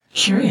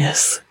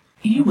Curious.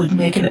 You would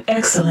make an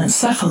excellent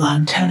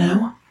Cephalon,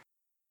 Tenno.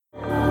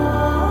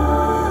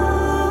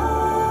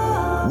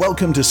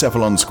 Welcome to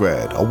Cephalon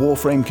Squared, a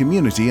Warframe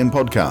community and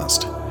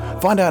podcast.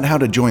 Find out how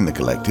to join the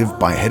collective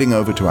by heading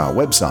over to our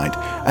website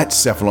at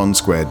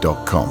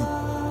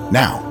cephalonsquared.com.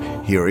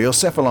 Now, here are your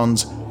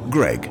Cephalons,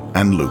 Greg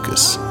and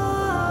Lucas.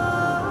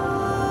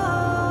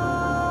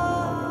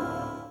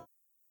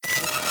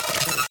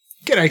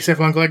 G'day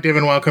Cephalon Collective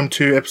and welcome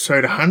to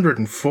episode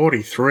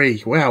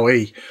 143,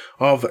 wowee,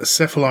 of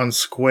Cephalon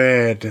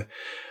Squared.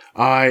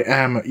 I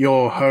am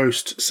your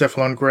host,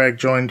 Cephalon Greg,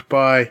 joined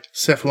by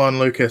Cephalon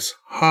Lucas.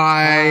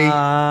 Hi.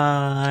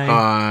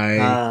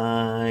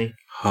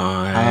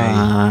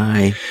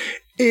 Hi.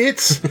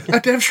 It's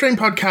a DevStream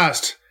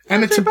podcast,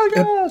 and it's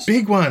a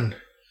big one.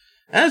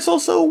 And it's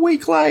also a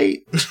week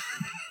late.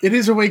 It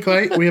is a week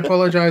late. We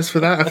apologise for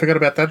that. I forgot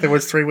about that. There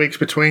was 3 weeks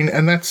between,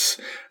 and that's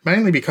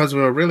mainly because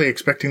we were really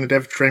expecting the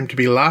dev stream to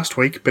be last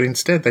week, but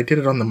instead they did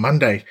it on the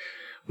Monday,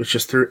 which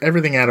just threw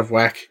everything out of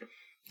whack.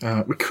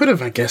 We could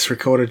have, I guess,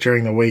 recorded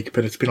during the week,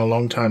 but it's been a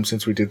long time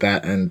since we did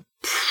that, and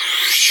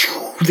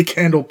the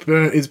candle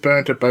is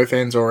burnt at both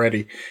ends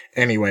already.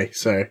 Anyway,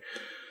 so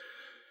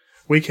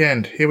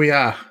weekend, here we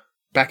are,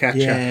 back at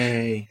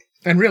you.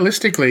 And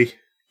realistically,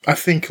 I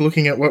think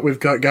looking at what we've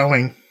got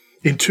going,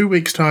 in 2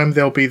 weeks' time,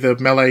 there'll be the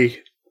Melee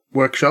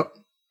workshop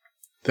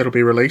that'll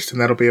be released, and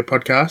that'll be a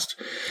podcast.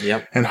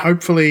 Yep. And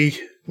hopefully,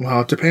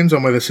 well, it depends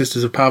on whether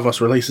Sisters of Parvos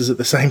releases at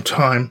the same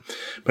time,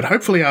 but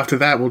hopefully after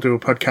that, we'll do a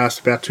podcast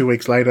about 2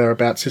 weeks later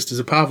about Sisters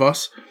of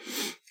Parvos.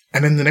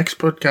 And then the next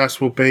podcast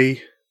will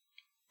be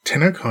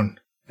TennoCon.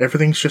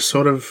 Everything's just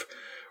sort of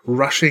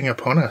rushing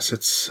upon us.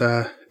 It's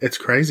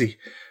crazy.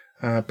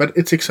 But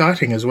it's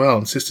exciting as well,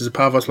 and Sisters of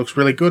Parvos looks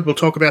really good. We'll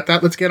talk about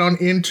that. Let's get on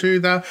into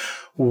the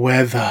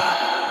weather.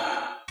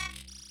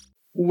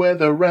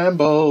 Weather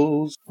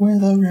rambles.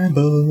 Weather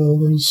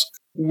rambles.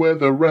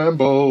 Weather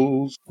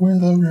rambles.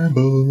 Weather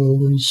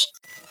rambles.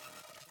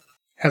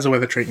 How's the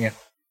weather treating you?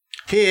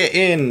 Here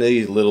in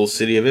the little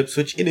city of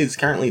Ipswich, it is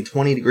currently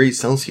 20 degrees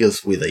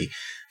Celsius with a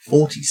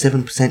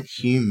 47%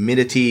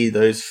 humidity.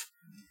 Those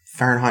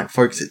Fahrenheit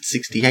folks at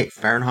 68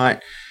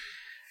 Fahrenheit.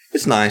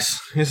 It's nice.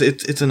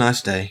 It's a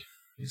nice day.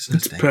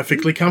 It's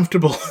perfectly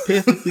comfortable.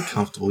 Perfectly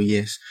comfortable,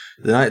 yes.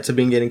 The nights have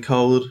been getting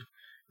cold,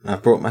 and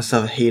I've brought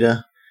myself a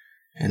heater,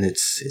 and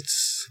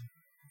it's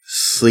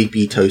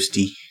sleepy,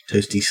 toasty,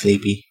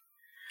 sleepy.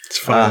 It's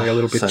finally a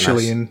little bit so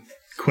chilly nice. in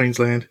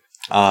Queensland.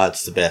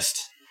 It's the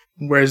best.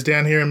 Whereas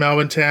down here in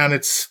Melbourne town,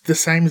 it's the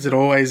same as it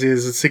always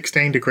is. It's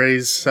 16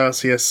 degrees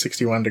Celsius,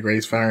 61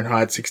 degrees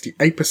Fahrenheit,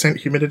 68%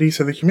 humidity,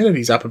 so the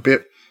humidity's up a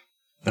bit.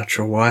 Not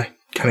sure why.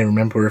 Can't even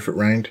remember if it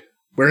rained.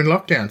 We're in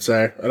lockdown,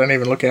 so I don't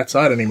even look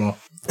outside anymore.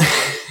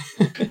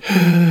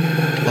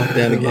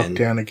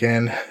 Lockdown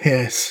again,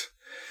 yes.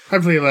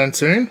 Hopefully it'll end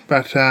soon,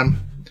 but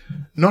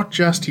not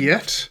just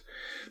yet.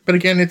 But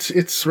again,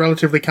 it's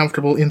relatively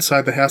comfortable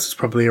inside the house. It's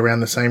probably around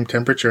the same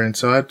temperature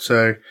inside,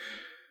 so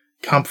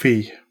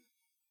comfy.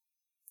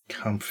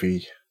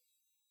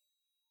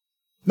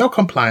 No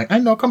complain. I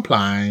no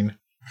complain.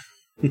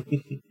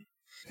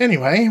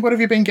 Anyway, what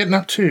have you been getting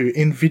up to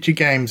in video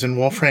games and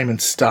Warframe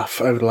and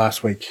stuff over the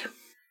last week?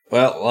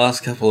 Well, the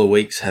last couple of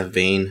weeks have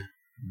been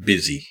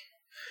busy.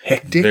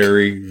 Hectic?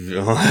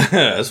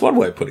 That's one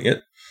way of putting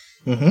it.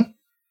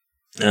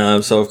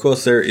 Mm-hmm. So, of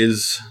course, there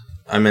is...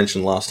 I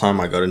mentioned last time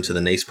I got into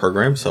the NACE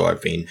program, so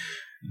I've been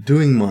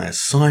doing my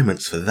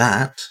assignments for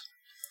that.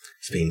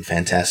 It's been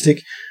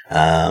fantastic.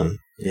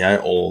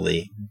 All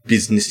the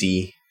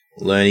businessy,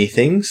 learny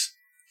things.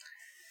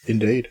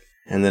 Indeed.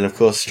 And then, of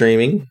course,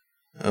 streaming.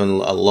 A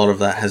lot of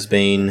that has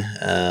been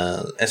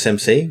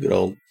SMC, good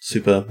old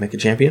Super Mecha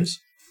Champions.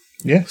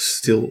 Yeah.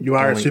 Still, you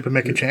are a Super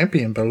Mecha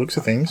Champion by the looks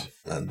of things.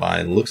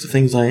 By the looks of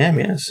things, I am,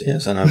 yes.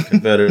 And I've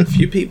converted a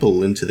few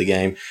people into the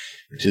game,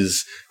 which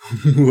is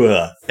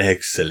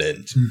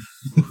excellent.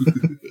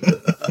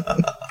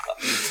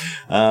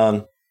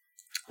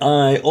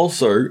 I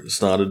also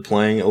started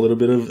playing a little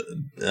bit of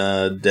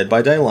Dead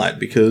by Daylight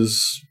because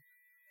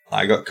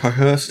I got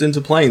coerced into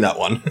playing that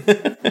one.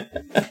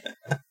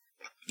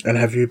 And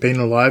have you been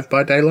alive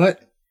by daylight?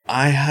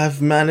 I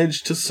have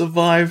managed to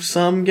survive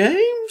some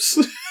games.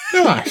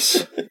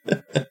 Nice.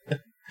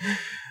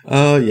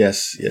 Oh,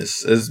 yes.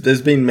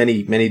 There's been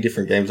many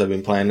different games I've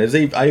been playing.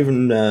 I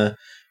even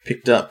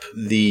picked up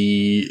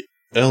the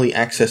early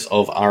access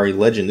of RE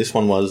Legend. This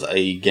one was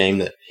a game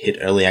that hit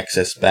early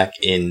access back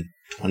in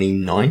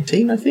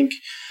 2019, I think,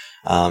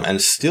 and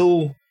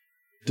still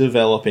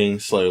developing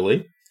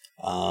slowly.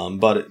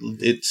 But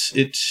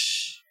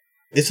it's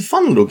a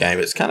fun little game.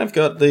 It's kind of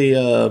got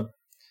the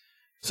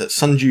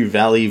Sundew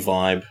Valley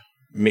vibe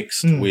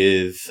mixed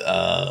with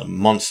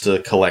Monster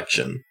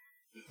Collection.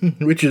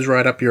 Which is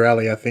right up your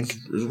alley, I think.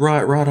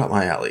 Right up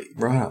my alley.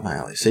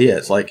 So yeah,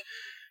 it's like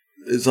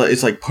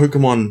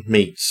Pokemon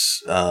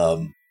meets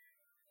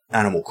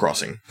Animal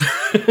Crossing.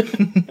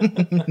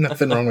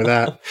 Nothing wrong with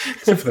that,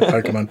 except for the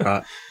Pokemon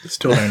part.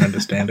 Still don't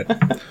understand it.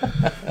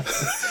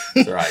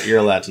 It's alright, you're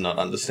allowed to not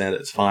understand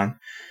it, it's fine.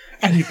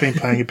 And you've been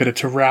playing a bit of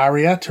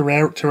Terraria,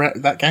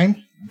 that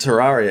game?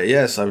 Terraria,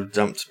 yes, I've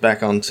jumped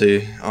back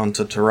onto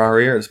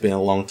Terraria. It's been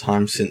a long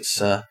time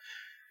since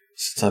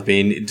I've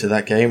been into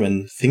that game,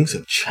 and things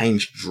have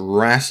changed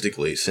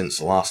drastically since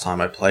the last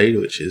time I played,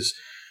 which is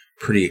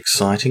pretty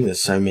exciting.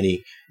 There's so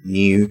many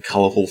new,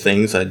 colourful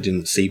things I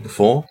didn't see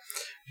before,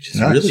 which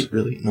is really,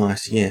 really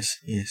nice. Yes.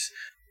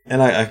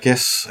 And I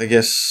guess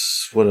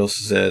what else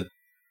is there?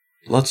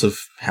 Lots of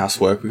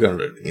housework. We've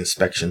got an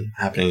inspection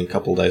happening in a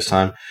couple of days'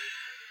 time.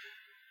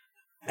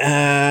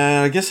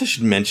 I guess I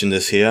should mention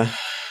this here.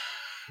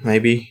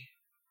 Maybe.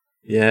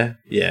 Yeah.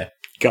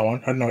 Go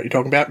on. I don't know what you're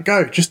talking about.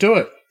 Go. Just do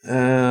it.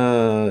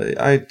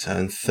 I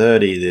turned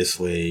 30 this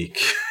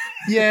week.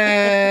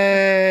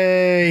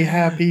 Yay!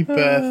 Happy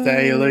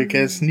birthday,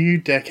 Lucas. New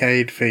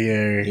decade for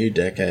you. New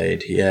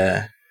decade,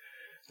 yeah.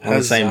 On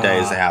the same day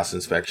as the house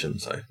inspection,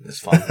 so it's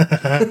fun.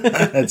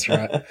 That's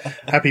right.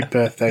 Happy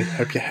birthday.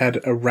 Hope you had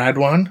a rad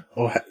one.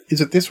 Or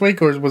is it this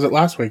week or was it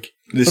last week?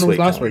 This week.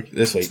 Last week.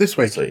 This week. It's this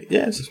week.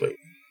 Yeah, it's this week.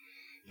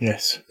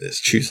 Yes.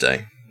 It's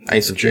Tuesday,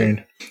 8th of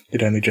June.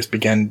 It only just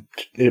began.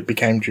 It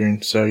became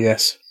June, so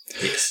yes.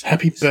 Yes.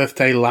 Happy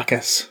birthday,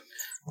 Lucas.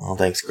 Oh,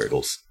 thanks,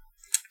 Griggles.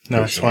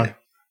 Nice one.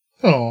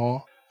 Aw.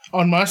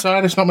 On my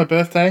side, it's not my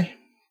birthday,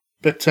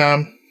 but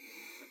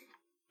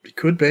it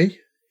could be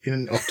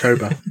in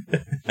October.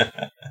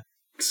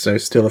 So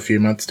still a few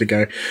months to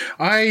go.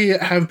 I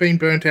have been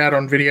burnt out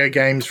on video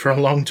games for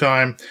a long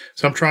time,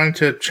 so I'm trying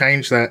to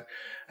change that.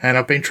 And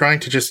I've been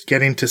trying to just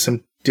get into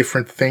some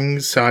different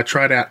things. So I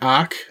tried out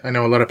Ark. I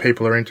know a lot of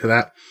people are into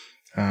that.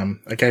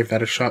 I gave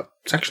that a shot.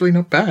 It's actually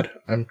not bad.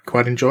 I'm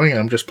quite enjoying it.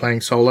 I'm just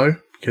playing solo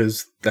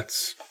because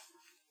that's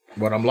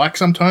what I'm like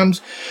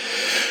sometimes.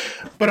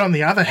 But on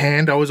the other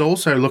hand, I was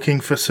also looking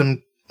for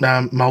some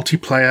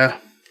multiplayer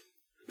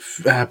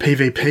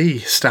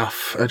PvP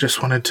stuff. I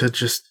just wanted to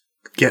just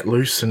get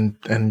loose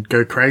and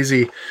go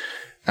crazy.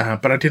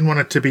 But I didn't want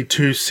it to be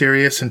too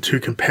serious and too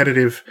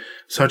competitive.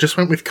 So I just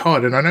went with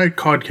COD. And I know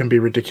COD can be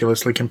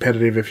ridiculously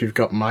competitive if you've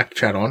got mic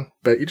chat on,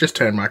 but you just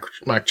turn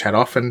mic chat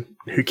off and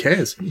who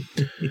cares?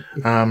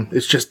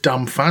 It's just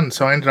dumb fun.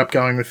 So I ended up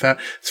going with that.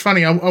 It's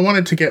funny. I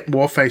wanted to get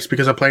Warface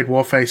because I played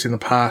Warface in the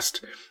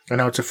past. I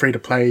know it's a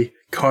free-to-play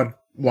COD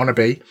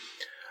wannabe.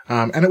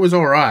 And it was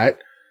all right.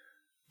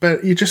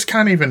 But you just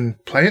can't even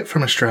play it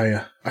from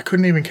Australia. I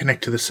couldn't even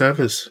connect to the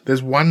servers.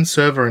 There's one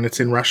server and it's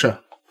in Russia.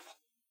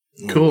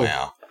 Cool.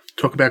 Wow.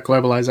 Talk about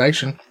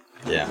globalization.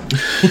 Yeah.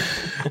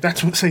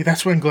 That's when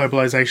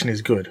globalization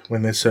is good,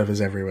 when there's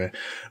servers everywhere.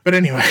 But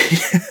anyway,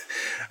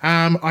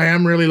 I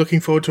am really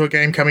looking forward to a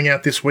game coming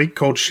out this week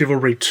called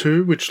Chivalry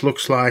 2, which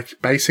looks like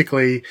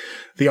basically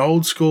the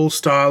old school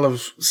style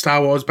of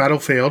Star Wars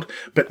Battlefield,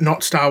 but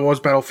not Star Wars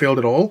Battlefield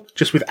at all,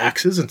 just with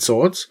axes and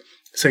swords.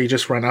 So you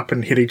just run up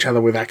and hit each other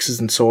with axes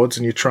and swords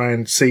and you try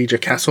and siege a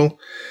castle.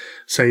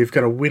 So you've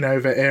got to win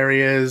over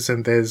areas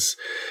and there's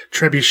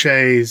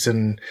trebuchets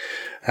and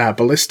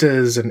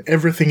ballistas and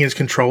everything is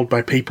controlled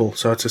by people.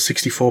 So it's a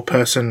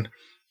 64-person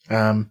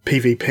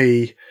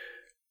PvP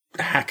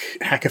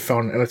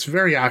hackathon and it's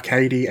very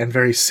arcadey and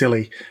very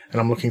silly. And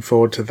I'm looking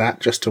forward to that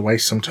just to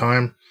waste some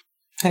time.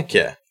 Heck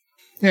yeah.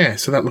 Yeah,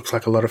 so that looks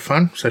like a lot of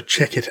fun. So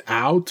check it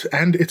out.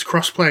 And it's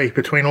crossplay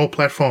between all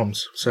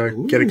platforms.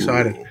 So get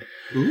excited.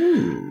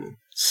 Ooh.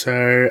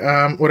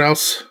 So what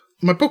else?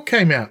 My book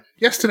came out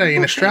yesterday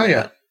in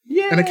Australia.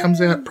 Yeah. And it comes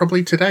out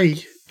probably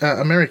today,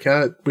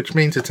 America, which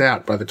means it's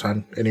out by the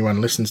time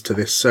anyone listens to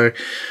this. So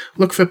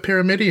look for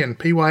Pyramidion,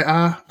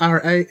 Pyramidion.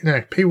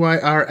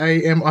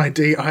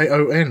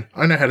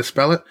 I know how to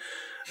spell it.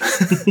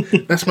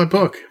 That's my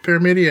book,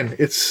 Pyramidion.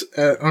 It's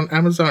on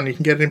Amazon. You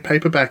can get it in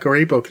paperback or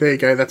ebook. There you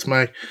go. That's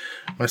my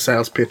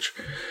sales pitch.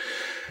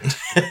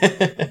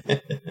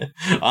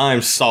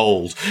 I'm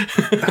sold.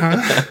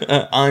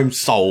 I'm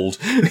sold.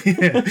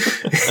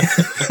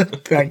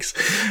 Thanks.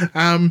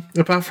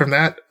 Apart from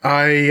that,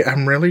 I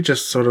am really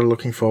just sort of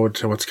looking forward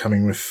to what's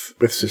coming with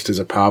Sisters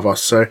of Parvos.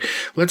 So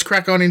let's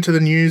crack on into the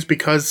news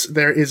because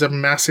there is a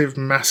massive,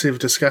 massive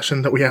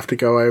discussion that we have to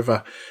go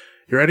over.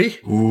 You ready?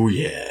 Ooh,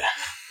 yeah.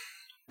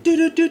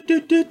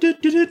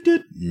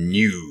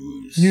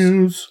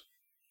 News.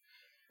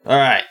 All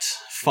right.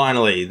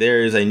 Finally,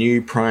 there is a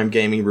new Prime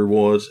Gaming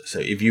reward. So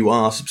if you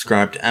are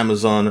subscribed to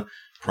Amazon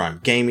Prime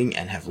Gaming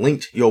and have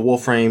linked your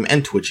Warframe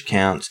and Twitch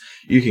accounts,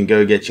 you can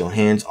go get your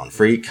hands on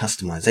free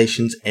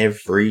customizations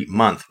every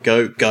month.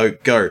 Go, go,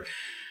 go.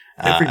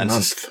 Every and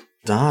month. To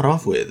start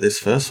off with, this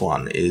first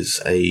one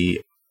is a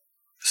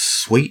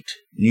sweet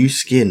new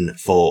skin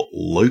for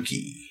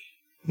Loki.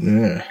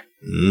 Yeah.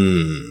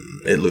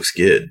 It looks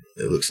good.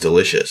 It looks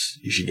delicious.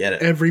 You should get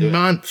it. Every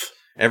month.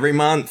 Every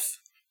month.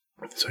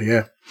 So,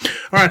 yeah.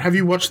 All right, have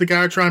you watched the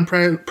Garatron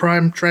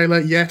Prime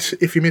trailer yet?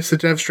 If you missed the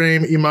dev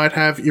stream, you might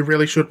have. You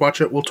really should watch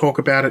it. We'll talk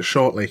about it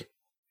shortly.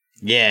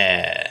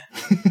 Yeah.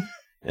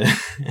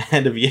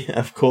 And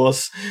of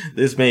course,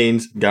 this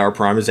means Gara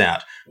Prime is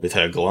out. With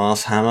her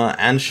glass hammer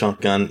and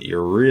shotgun, you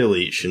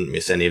really shouldn't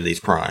miss any of these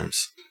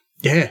primes.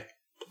 Yeah,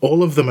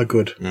 all of them are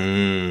good.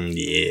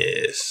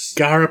 Yes.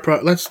 Gara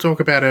Prime, let's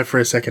talk about her for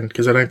a second,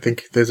 because I don't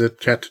think there's a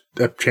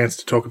chance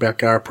to talk about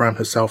Gara Prime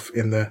herself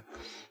in the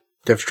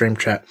DevStream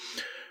chat.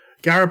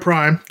 Gara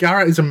Prime.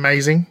 Gara is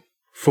amazing,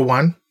 for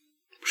one.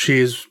 She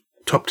is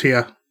top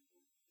tier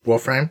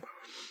Warframe.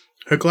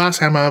 Her Glass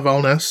Hammer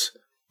Volnus,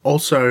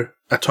 also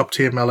a top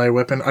tier melee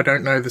weapon. I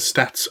don't know the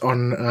stats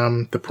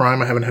on the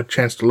Prime. I haven't had a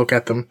chance to look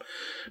at them,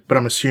 but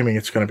I'm assuming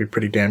it's going to be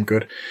pretty damn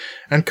good.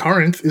 And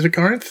Corinth, is it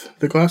Corinth?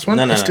 The glass one?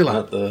 No, Astilla.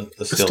 not the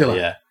Astilla,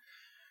 yeah.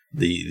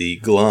 The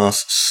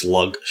glass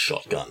slug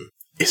shotgun.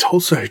 It's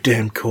also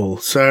damn cool.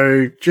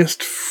 So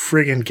just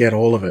friggin' get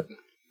all of it.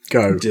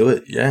 Go. Do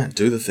it, yeah.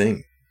 Do the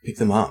thing. Pick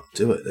them up.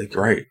 Do it. They're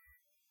great.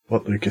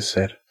 What Lucas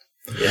said.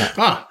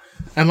 Yeah.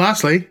 And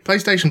lastly,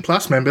 PlayStation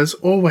Plus members,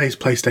 always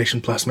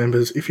PlayStation Plus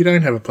members. If you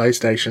don't have a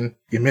PlayStation,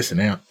 you're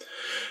missing out.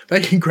 They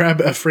can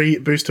grab a free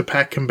booster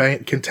pack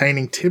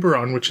containing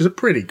Tiburon, which is a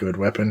pretty good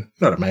weapon.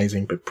 Not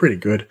amazing, but pretty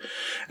good.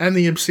 And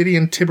the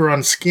Obsidian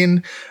Tiburon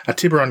skin, a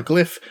Tiburon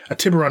glyph, a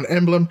Tiburon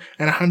emblem,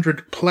 and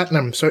 100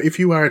 platinum. So if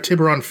you are a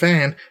Tiburon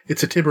fan,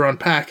 it's a Tiburon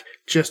pack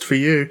just for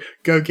you.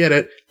 Go get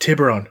it,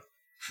 Tiburon.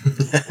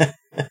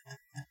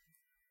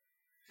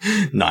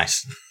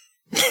 Nice.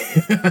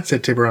 I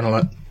said Tiburon a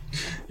lot.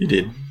 You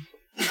did.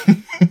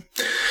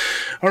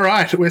 All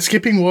right, we're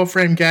skipping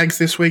Warframe gags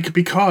this week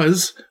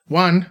because,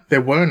 one,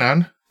 there were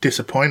none,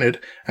 disappointed,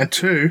 and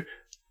two,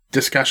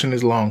 discussion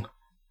is long.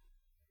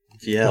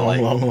 Yeah,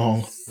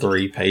 long.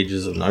 3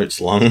 pages of notes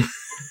long.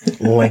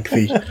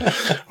 Lengthy.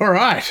 All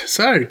right,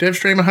 so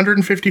DevStream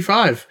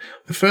 155.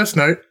 The first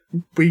note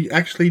we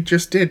actually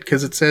just did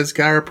because it says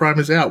Gara Prime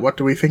is out. What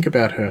do we think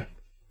about her?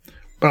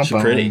 She's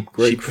pretty.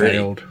 Great She's pretty.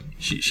 failed.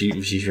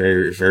 She's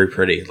very, very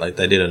pretty. Like,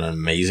 they did an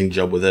amazing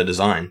job with her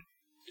design.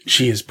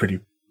 She is pretty.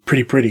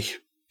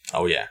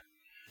 Oh yeah,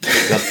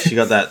 she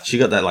got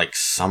that like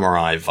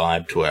samurai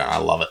vibe to her. I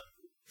love it.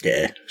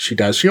 Yeah, she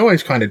does. She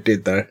always kind of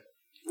did though.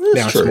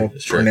 Now it's more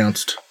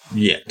pronounced.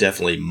 Yeah,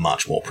 definitely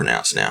much more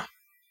pronounced now.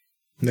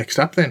 Next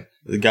up then,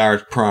 the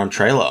Gara Prime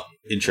trailer.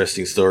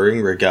 Interesting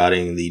story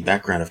regarding the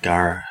background of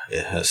Gara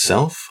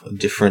herself.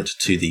 Different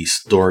to the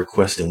story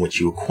quest in which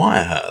you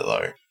acquire her,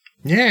 though.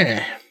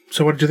 Yeah.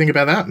 So what did you think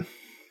about that?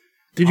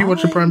 Did you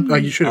watch the Prime? Oh,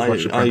 you should have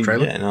watched the Prime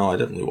trailer. Yeah, no, I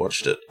definitely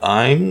watched it.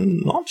 I'm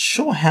not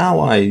sure how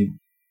I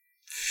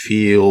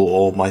feel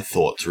or my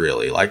thoughts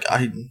really. Like,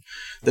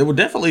 there were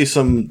definitely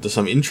some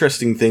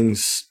interesting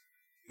things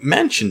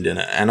mentioned in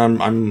it, and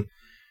I'm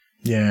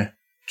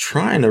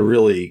trying to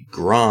really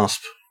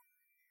grasp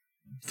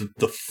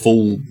the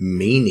full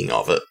meaning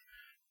of it.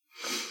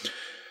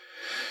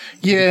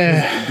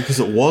 Yeah, because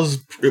it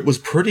was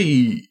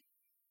pretty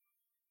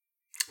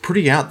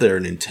out there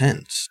and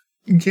intense.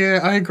 Yeah,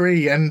 I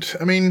agree. And,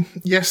 I mean,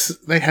 yes,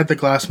 they had the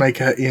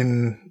Glassmaker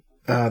in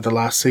the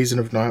last season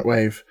of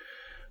Nightwave,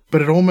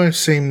 but it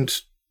almost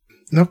seemed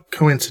not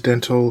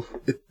coincidental.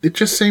 It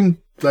just seemed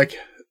like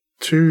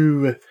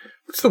too...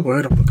 What's the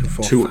word I'm looking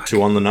for?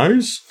 Too on the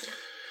nose?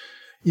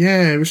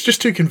 Yeah, it was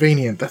just too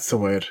convenient. That's the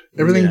word.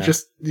 Everything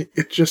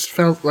just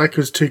felt like it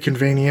was too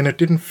convenient. It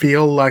didn't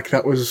feel like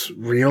that was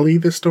really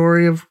the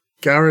story of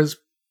Gara's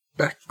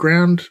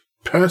background,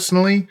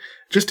 personally.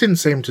 It just didn't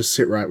seem to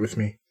sit right with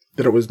me.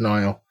 That it was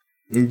Niall.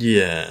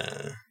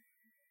 Yeah.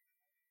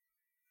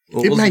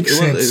 Well, it makes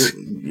sense.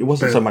 It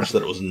wasn't so much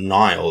that it was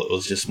Niall, it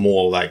was just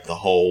more like the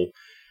whole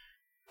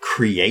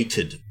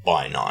created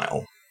by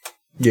Niall.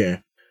 Yeah.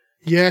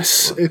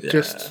 Yes,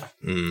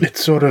 it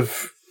sort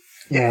of,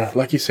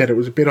 like you said, it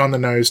was a bit on the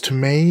nose to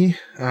me.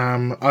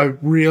 I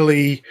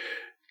really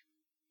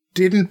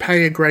didn't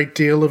pay a great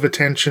deal of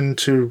attention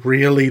to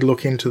really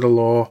look into the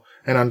lore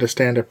and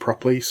understand it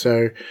properly,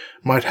 so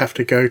might have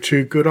to go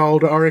to good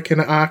old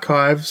Orican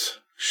Archives.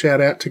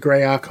 Shout out to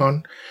Grey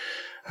Archon,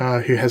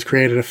 who has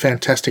created a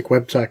fantastic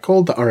website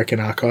called the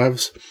Orican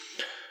Archives,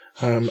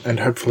 and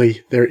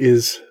hopefully there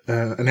is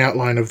an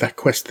outline of that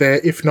quest there.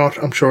 If not,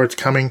 I'm sure it's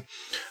coming.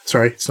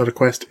 Sorry, it's not a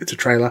quest, it's a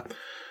trailer,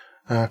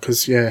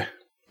 because,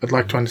 I'd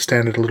like to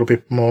understand it a little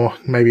bit more.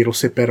 Maybe it'll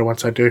sit better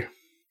once I do.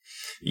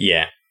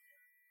 Yeah,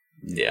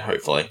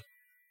 hopefully.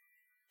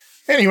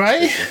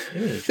 Anyway,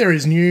 there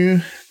is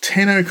new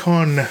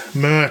TennoCon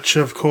merch,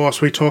 of course.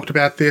 We talked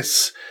about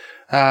this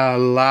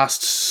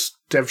last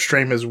dev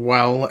stream as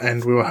well,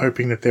 and we were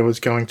hoping that there was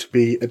going to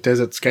be a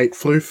Desert Skate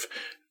floof.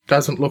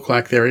 Doesn't look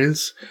like there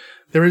is.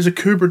 There is a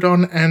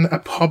Kubradon and a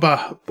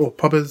Pobba, or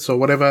Pobbers, or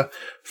whatever,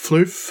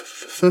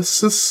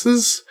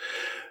 floofuses.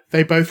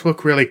 They both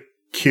look really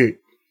cute.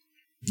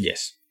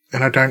 Yes.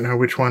 And I don't know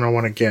which one I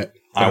want to get.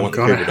 I'm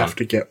going to have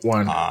to get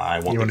one.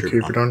 I want a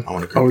Kubradon? I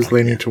want a Kubradon. I was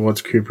leaning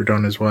towards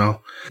Kubradon as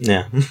well.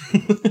 Yeah.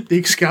 The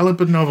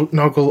Excalibur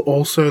Noggle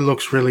also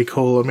looks really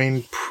cool. I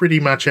mean,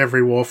 pretty much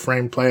every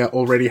Warframe player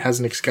already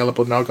has an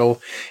Excalibur Noggle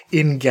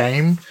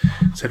in-game,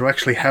 so to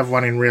actually have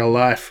one in real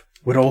life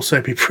would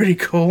also be pretty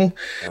cool.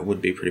 That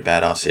would be pretty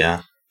badass,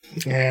 yeah.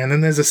 Yeah, and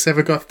then there's a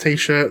Sevagoth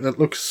t-shirt that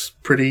looks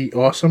pretty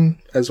awesome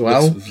as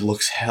well.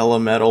 Looks hella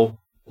metal.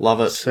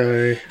 Love it.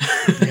 So,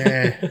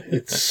 yeah,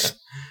 it's...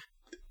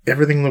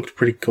 Everything looked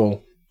pretty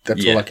cool.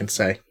 That's all I can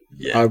say.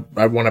 Yeah.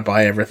 I want to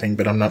buy everything,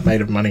 but I'm not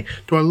made of money.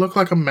 Do I look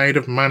like I'm made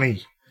of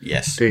money?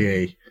 Yes.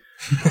 DE.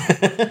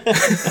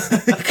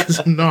 Because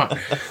I'm not.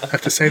 I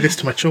have to say this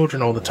to my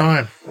children all the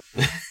time.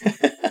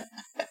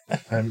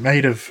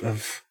 Made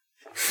of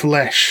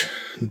flesh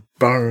and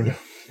bone.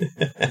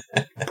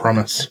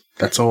 Promise.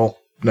 That's all.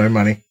 No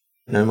money.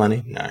 No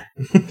money? No.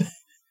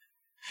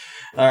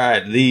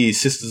 Alright, the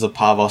Sisters of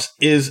Parvos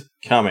is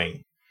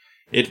coming.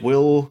 It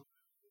will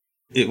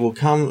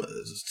come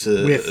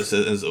to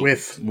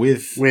with.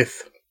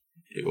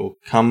 It will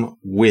come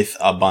with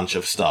a bunch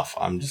of stuff.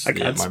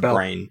 My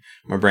brain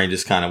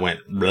just kind of went.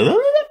 Well,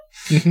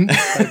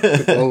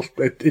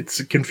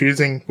 it's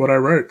confusing what I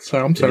wrote,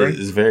 so I'm sorry. It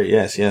is very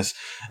yes.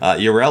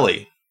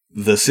 Yorelli,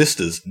 the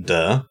Sisters,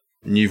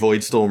 new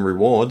Voidstorm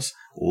rewards,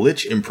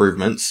 Lich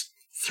improvements,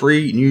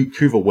 3 new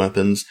Kuva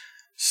weapons,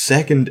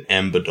 2nd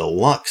Ember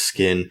Deluxe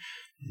skin,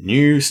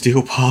 new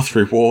Steel Path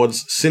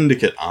rewards,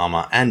 Syndicate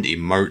armor and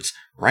emotes,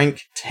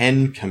 rank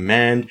 10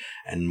 command,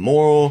 and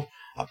more,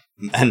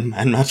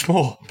 and much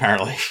more,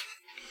 apparently.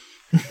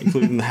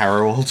 Including the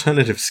Harrow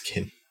alternative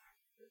skin.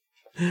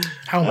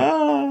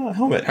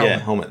 Helmet. Yeah,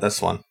 helmet, that's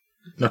one.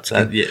 Not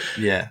skin.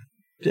 Yeah.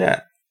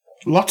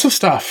 Lots of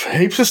stuff.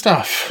 Heaps of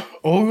stuff.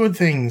 All good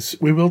things.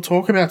 We will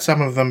talk about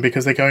some of them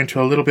because they go into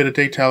a little bit of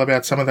detail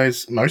about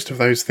most of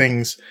those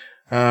things,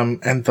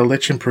 and the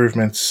Lich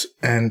improvements.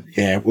 And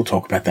yeah, we'll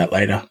talk about that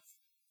later.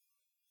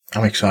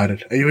 I'm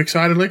excited. Are you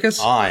excited, Lucas?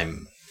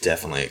 I'm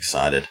definitely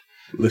excited.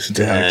 Listen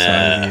to how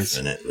excited he is.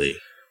 Definitely.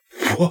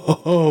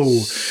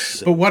 Whoa.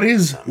 But what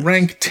is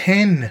rank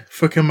 10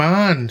 for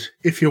command,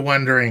 if you're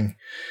wondering?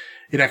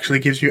 It actually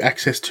gives you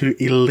access to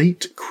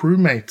elite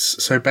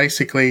crewmates. So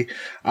basically,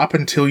 up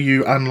until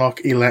you unlock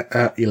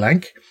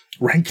rank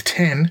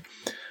 10,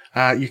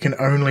 you can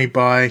only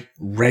buy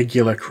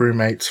regular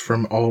crewmates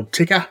from old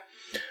Ticker.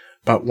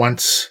 But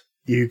once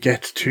you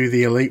get to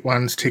the elite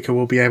ones, Ticker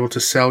will be able to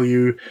sell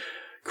you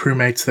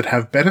crewmates that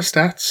have better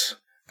stats,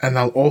 and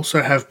they'll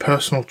also have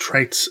personal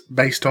traits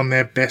based on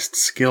their best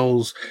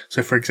skills.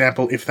 So, for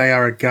example, if they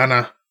are a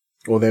gunner,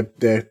 or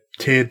they're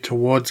tiered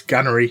towards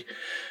gunnery,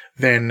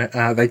 then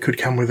they could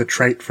come with a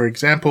trait, for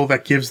example,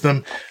 that gives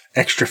them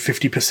extra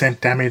 50%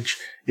 damage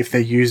if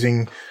they're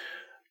using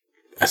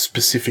a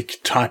specific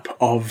type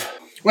of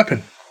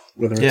weapon,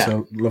 whether it's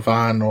a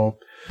Levan or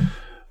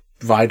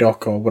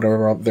Vidoc or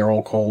whatever they're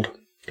all called,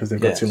 because they've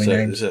got silly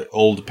names. So it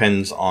all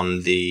depends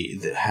on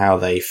the how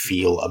they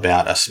feel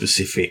about a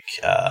specific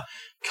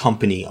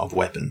company of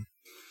weapon.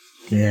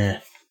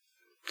 Yeah.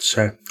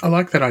 So I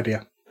like that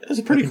idea. It's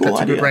a pretty cool idea.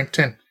 That's a good rank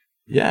 10.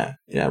 Yeah,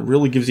 it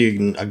really gives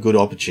you a good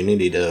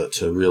opportunity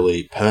to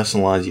really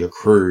personalize your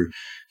crew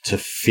to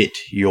fit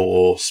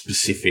your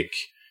specific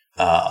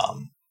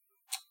Railjack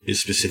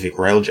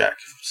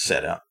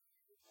setup.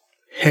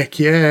 Heck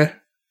yeah.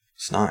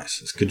 It's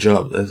nice. It's a good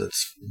job.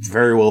 It's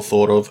very well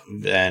thought of,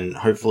 and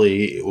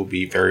hopefully it will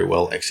be very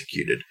well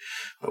executed.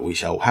 But we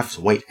shall have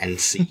to wait and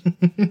see.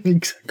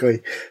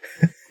 Exactly.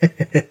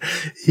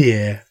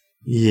 Yeah.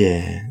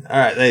 Yeah. All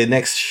right, they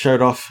next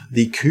showed off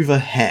the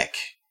Kuva Heck.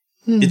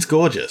 It's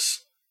gorgeous.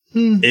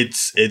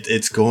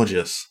 It's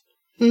gorgeous.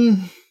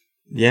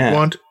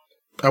 Yeah.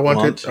 I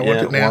want it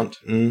now.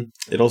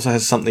 It also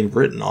has something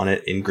written on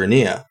it in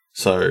Grenier,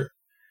 so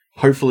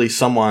hopefully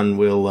someone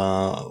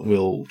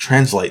will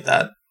translate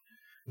that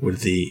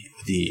with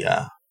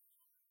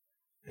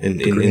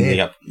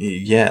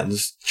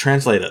let's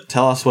translate it.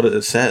 Tell us what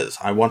it says.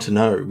 I want to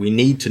know. We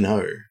need to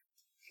know.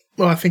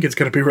 Well, I think it's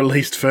going to be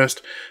released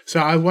first.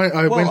 So I went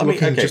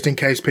looking just in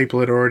case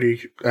people had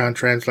already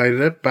translated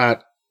it,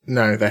 but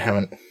no, they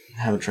haven't.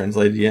 Haven't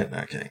translated yet?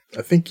 Okay.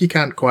 I think you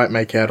can't quite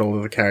make out all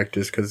of the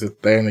characters because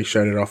they only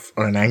showed it off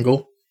on an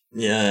angle.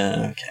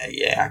 Yeah, okay,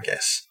 yeah, I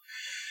guess.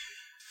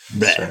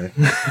 So,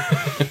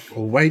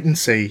 we'll wait and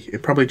see.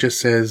 It probably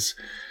just says,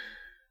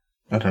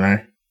 I don't know.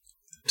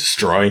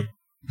 Destroy.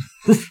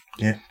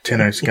 Yeah,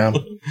 Tenno scum.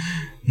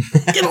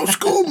 Tenno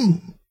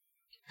scum!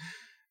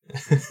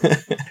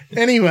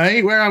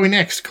 Anyway, where are we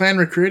next? Clan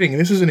recruiting.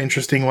 This is an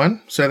interesting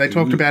one. So they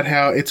talked about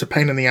how it's a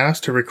pain in the ass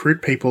to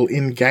recruit people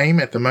in-game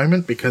at the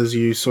moment because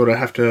you sort of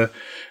have to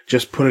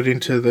just put it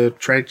into the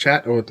trade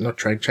chat, or not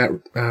trade chat,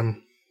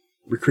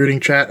 recruiting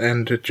chat,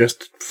 and it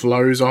just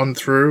flows on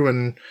through,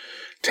 and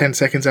 10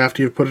 seconds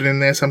after you've put it in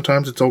there,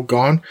 sometimes it's all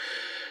gone.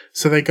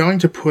 So they're going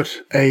to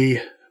put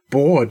a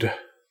board,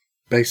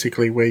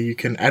 basically, where you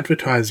can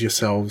advertise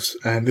yourselves,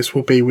 and this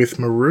will be with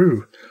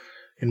Maru.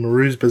 In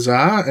Maru's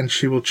Bazaar, and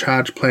she will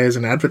charge players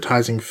an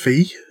advertising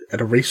fee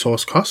at a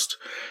resource cost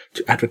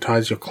to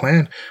advertise your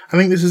clan. I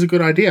think this is a good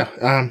idea.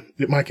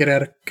 It might get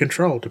out of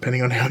control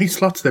depending on how many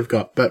slots they've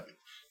got, but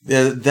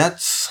yeah,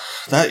 that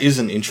is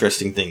an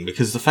interesting thing,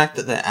 because the fact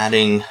that they're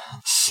adding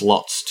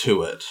slots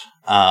to it,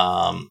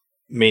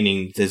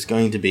 meaning there's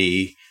going to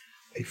be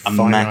a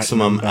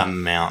maximum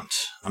amount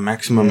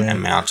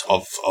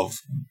of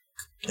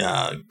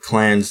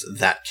clans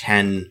that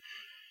can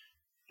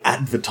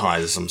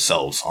advertise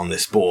themselves on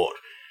this board.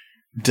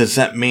 Does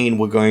that mean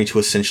we're going to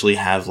essentially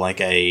have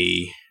like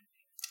an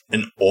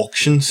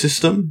auction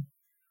system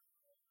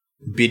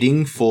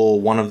bidding for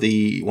one of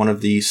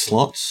the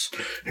slots?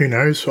 Who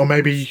knows? Or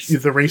maybe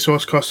the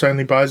resource cost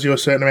only buys you a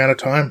certain amount of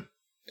time.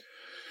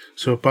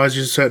 So it buys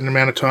you a certain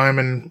amount of time,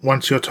 and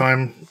once your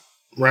time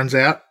runs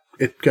out,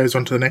 it goes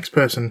on to the next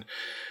person.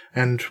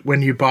 And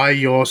when you buy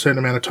your certain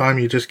amount of time,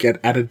 you just get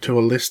added to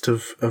a list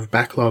of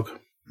backlog.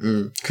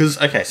 Because,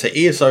 so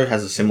ESO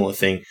has a similar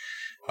thing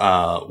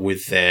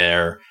with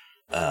their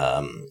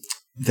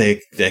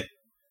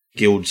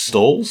guild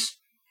stalls,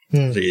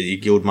 so your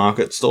guild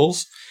market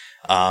stalls.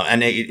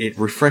 And it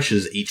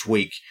refreshes each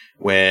week,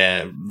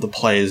 where the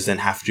players then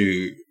have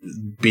to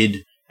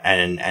bid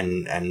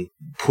and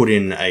put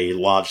in a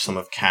large sum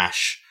of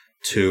cash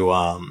to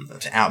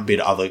outbid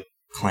other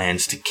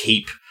clans to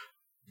keep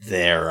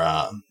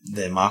their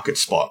market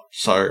spot.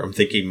 So I'm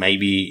thinking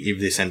maybe if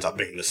this ends up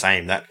being the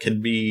same, that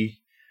could be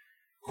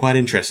quite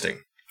interesting.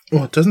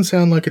 Well, it doesn't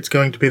sound like it's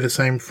going to be the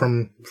same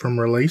from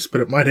release,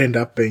 but it might end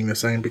up being the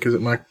same because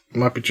it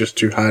might be just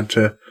too hard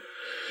to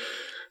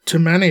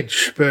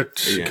manage.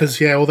 But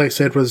because all they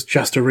said was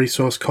just a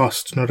resource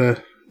cost, not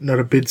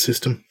a bid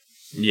system.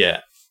 Yeah,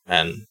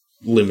 and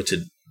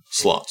limited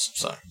slots.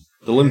 So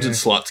the limited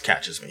slots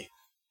catches me.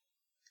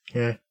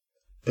 Yeah,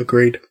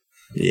 agreed.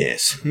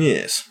 Yes.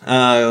 Next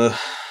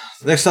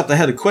up, they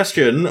had a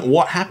question: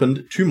 what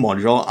happened to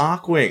Modular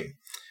Archwing?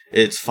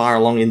 It's far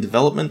along in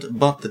development,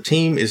 but the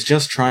team is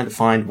just trying to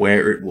find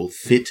where it will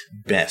fit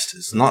best.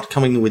 It's not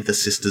coming with the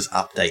Sisters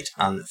update,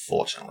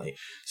 unfortunately.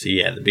 So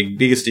yeah, the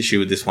biggest issue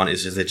with this one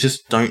is they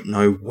just don't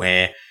know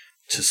where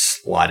to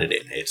slide it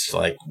in. It's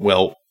like,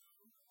 well,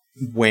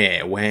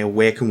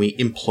 where can we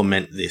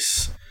implement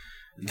this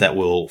that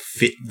will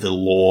fit the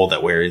lore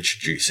that we're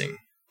introducing?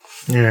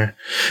 Yeah.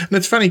 And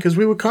it's funny because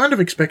we were kind of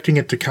expecting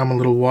it to come a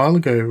little while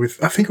ago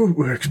I think we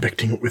were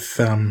expecting it with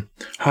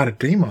Heart of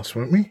Demos,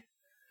 weren't we?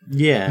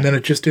 Yeah. And then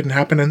it just didn't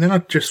happen, and then I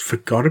just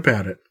forgot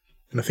about it.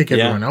 And I think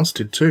everyone else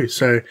did too.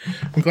 So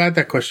I'm glad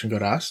that question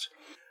got asked.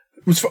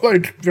 It was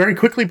followed very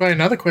quickly by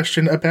another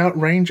question about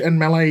range and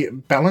melee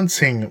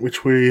balancing, which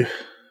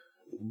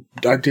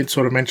I did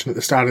sort of mention at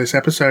the start of this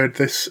episode.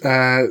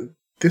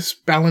 This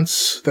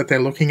balance that they're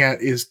looking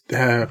at is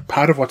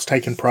part of what's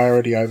taken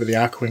priority over the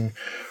Archwing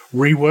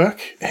rework,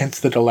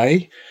 hence the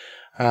delay.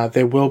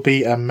 There will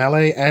be a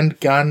melee and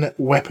gun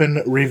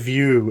weapon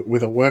review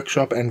with a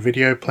workshop and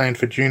video planned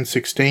for June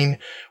 16,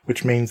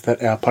 which means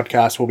that our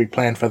podcast will be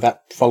planned for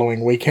that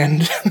following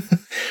weekend.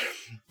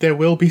 There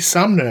will be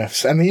some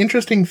nerfs, and the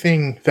interesting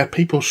thing that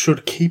people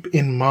should keep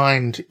in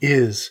mind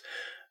is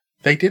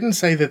they didn't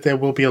say that there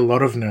will be a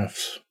lot of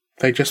nerfs.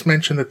 They just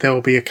mentioned that there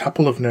will be a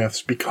couple of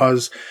nerfs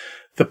because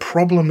the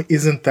problem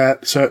isn't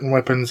that certain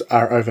weapons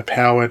are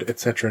overpowered,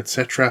 etc.,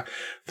 etc.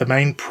 The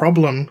main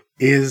problem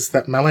is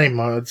that melee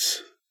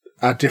mods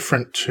are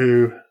different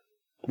to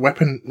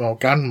weapon or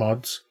gun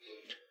mods,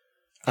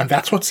 and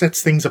that's what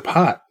sets things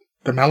apart.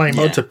 The melee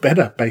mods are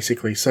better,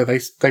 basically. So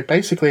they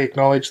basically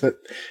acknowledge that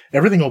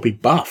everything will be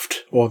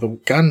buffed, or the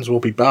guns will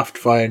be buffed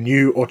via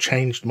new or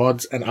changed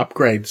mods and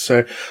upgrades.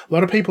 So a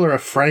lot of people are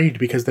afraid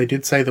because they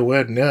did say the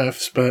word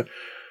nerfs, but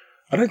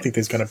I don't think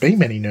there's going to be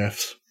many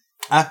nerfs.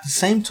 At the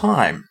same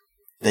time,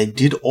 they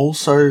did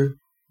also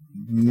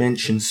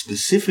mention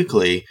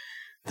specifically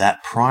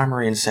that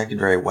primary and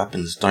secondary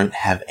weapons don't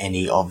have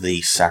any of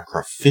the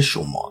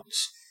sacrificial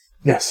mods.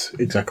 Yes,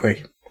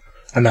 exactly.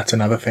 And that's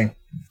another thing.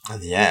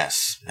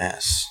 Yes.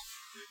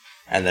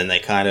 And then they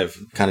kind of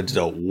did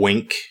a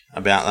wink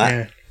about that.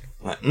 Yeah.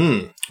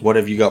 Like, what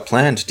have you got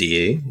planned,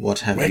 DE? What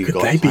have you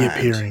got planned? Where could they be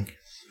appearing?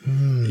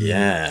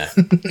 Yeah.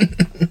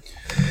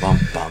 Bum,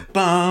 bum,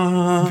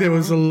 bum. There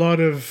was a lot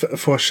of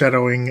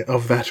foreshadowing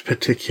of that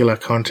particular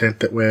content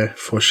that we're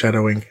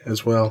foreshadowing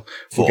as well.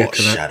 We'll get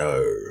to that.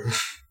 Foreshadow.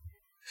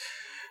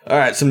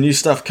 Alright, some new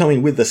stuff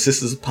coming with the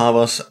Sisters of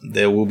Parvos.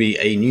 There will be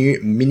a new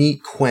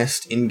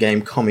mini-quest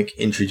in-game comic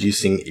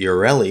introducing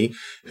Iorelli,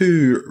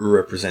 who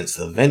represents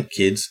the Vent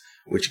Kids,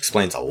 which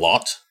explains a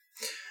lot.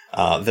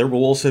 There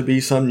will also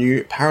be some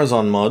new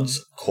Parazon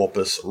mods,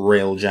 Corpus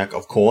Railjack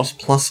of course,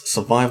 plus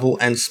survival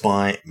and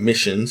spy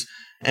missions,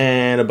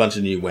 and a bunch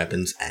of new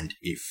weapons and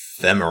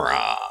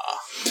ephemera.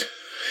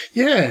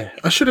 Yeah,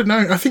 I should have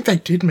known. I think they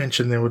did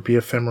mention there would be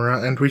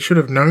ephemera, and we should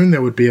have known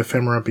there would be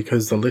ephemera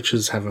because the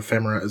Liches have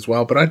ephemera as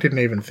well, but I didn't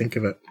even think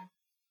of it.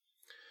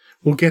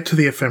 We'll get to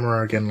the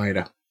ephemera again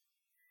later.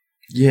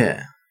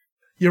 Yeah.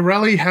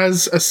 Iorelli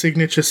has a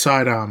signature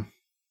sidearm.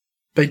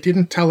 They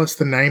didn't tell us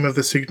the name of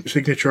the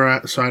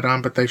signature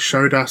sidearm, but they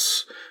showed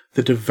us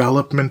the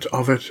development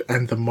of it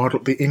and the model,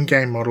 the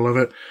in-game model of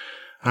it.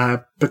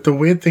 But the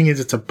weird thing is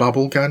it's a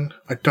bubble gun.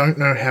 I don't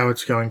know how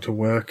it's going to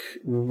work,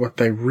 what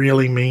they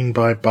really mean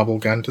by bubble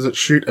gun. Does it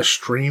shoot a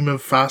stream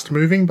of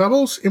fast-moving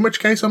bubbles? In which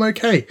case, I'm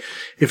okay.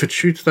 If it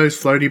shoots those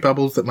floaty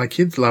bubbles that my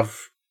kids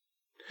love,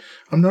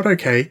 I'm not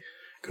okay,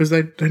 because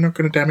they're not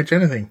going to damage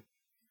anything.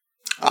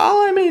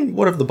 Oh, I mean,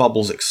 what if the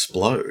bubbles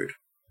explode?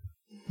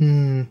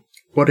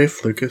 What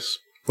if, Lucas?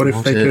 What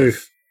if they do?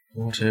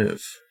 What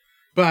if?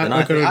 But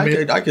I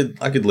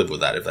could live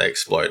with that if they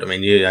explode. I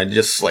mean, yeah,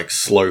 just like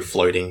slow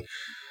floating.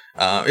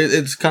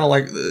 It's kind of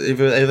like if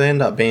they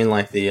end up being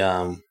like the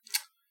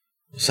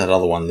what's that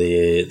other one?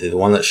 The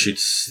one that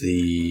shoots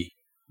the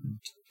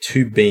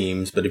two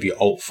beams, but if you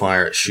alt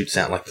fire, it shoots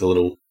out like the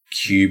little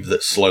cube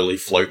that slowly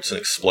floats and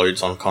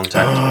explodes on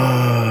contact.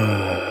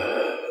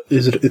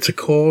 It's a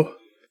core,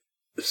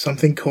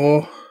 something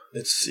core,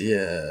 It's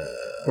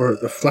or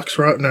the flux,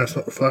 right? No, it's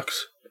not the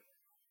flux.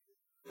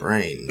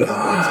 brain.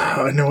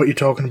 I know what you're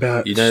talking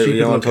about. You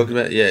know what I'm talking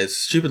about? Yeah, it's a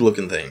stupid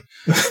looking thing.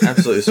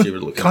 Absolutely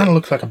stupid looking. Kind of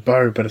looks like a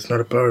bow, but it's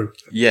not a bow.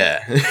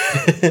 Yeah.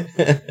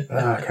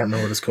 I can't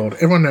remember what it's called.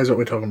 Everyone knows what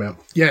we're talking about.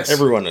 Yes,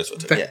 Everyone knows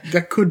what.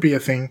 that could be a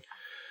thing.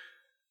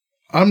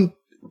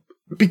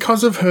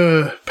 Because of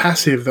her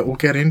passive that we'll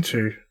get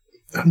into,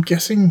 I'm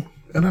guessing.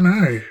 I don't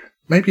know.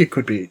 Maybe it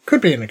could be. It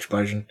could be an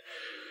explosion.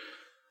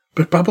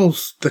 But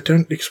bubbles that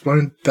don't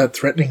explode that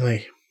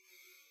threateningly.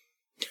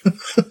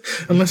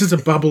 Unless it's a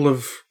bubble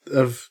of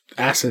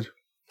acid.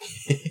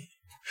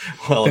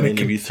 Well, I Then it mean, if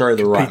can you throw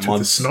the right compete with the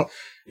mods, snot.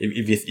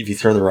 if you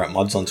throw the right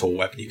mods onto a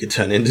weapon, you could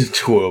turn it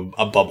into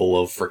a bubble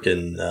of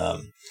freaking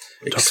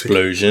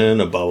explosion,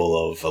 a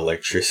bubble of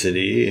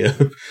electricity.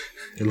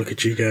 You look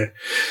at you go.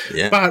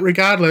 Yeah, But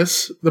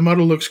regardless, the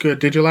model looks good.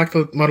 Did you like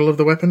the model of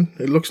the weapon?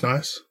 It looks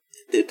nice.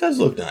 it does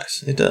look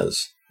nice. It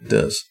does. It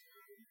does.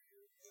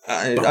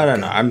 I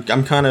don't know. I'm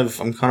kind of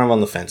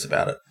on the fence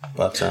about it,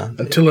 but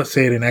Until I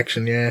see it in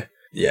action, yeah.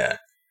 yeah.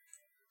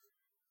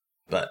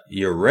 But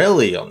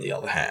Ureli, on the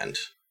other hand,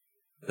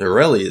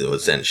 Ureli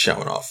was then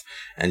showing off,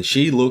 and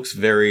she looks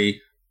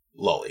very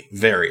lolly.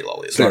 Very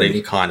lolly. It's not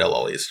even kind of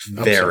lolly. It's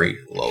very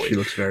lolly. She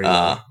looks very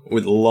lolly.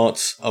 With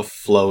lots of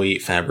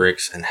flowy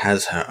fabrics, and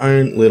has her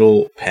own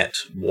little pet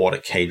water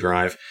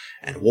K-drive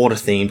and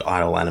water-themed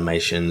idle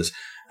animations.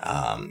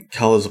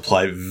 Colors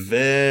apply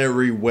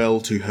very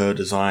well to her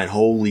design.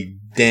 Holy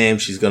damn,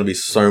 she's going to be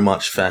so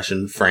much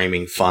fashion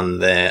framing fun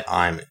there.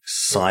 I'm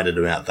excited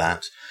about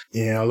that.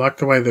 Yeah, I like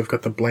the way they've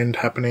got the blend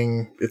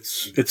happening.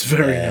 It's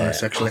very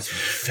nice, actually.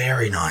 It's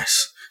very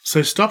nice.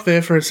 So stop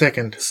there for a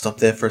second. Stop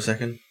there for a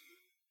second.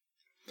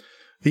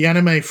 The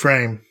anime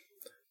frame.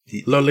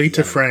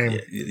 Lolita frame.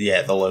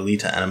 Yeah, the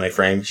Lolita anime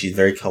frame. She's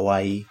very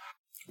kawaii.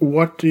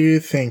 What do you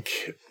think?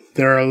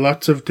 There are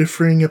lots of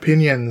differing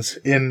opinions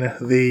in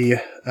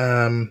the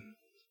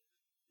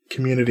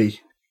community.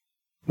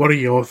 What are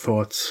your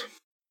thoughts?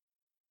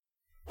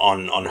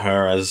 On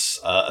her as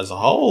a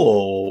whole,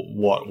 or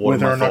what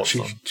Whether are or my not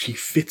thoughts on? she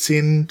fits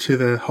into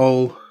the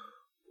whole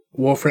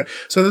Warframe.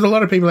 So there's a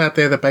lot of people out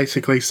there that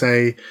basically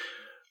say,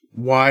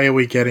 why are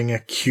we getting a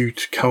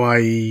cute,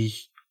 kawaii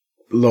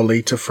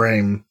Lolita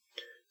frame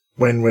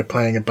when we're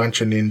playing a bunch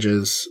of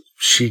ninjas?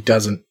 She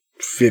doesn't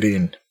fit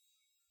in.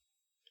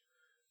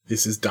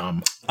 This is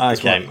dumb.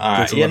 Okay, all right.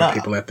 There's a lot of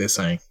people out there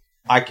saying.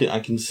 I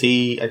can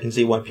see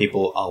why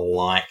people are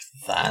like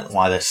that,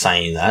 why they're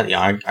saying that.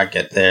 Yeah, I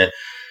get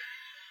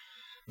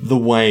the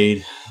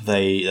way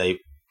they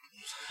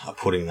are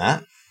putting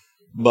that,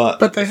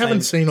 but they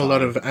haven't seen a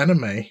lot of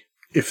anime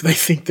if they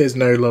think there's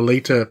no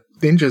Lolita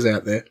ninjas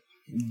out there.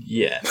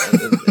 Yeah.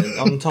 And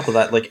on top of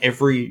that, like,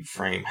 every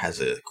frame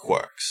has its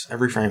quirks.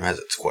 Every frame has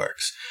its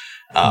quirks,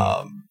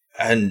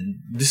 and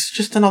this is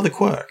just another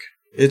quirk.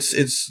 It's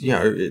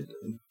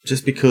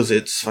just because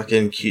it's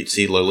fucking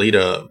cutesy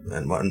Lolita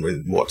and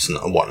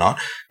whatnot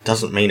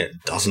doesn't mean it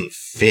doesn't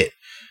fit.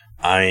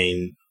 I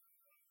mean,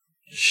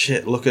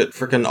 shit, look at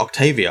freaking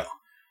Octavia.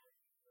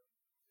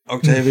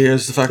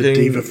 Octavia's the fucking...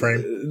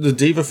 The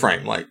Diva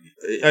frame. Like,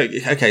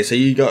 okay, so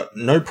you got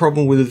no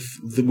problem with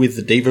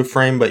the Diva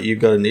frame, but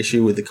you've got an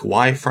issue with the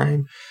Kawaii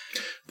frame?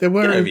 There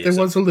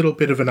was a little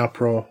bit of an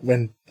uproar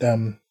when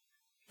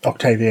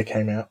Octavia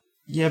came out.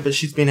 Yeah, but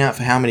she's been out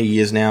for how many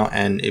years now,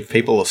 and if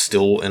people are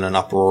still in an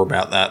uproar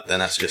about that, then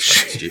that's just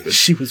fucking stupid.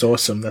 She was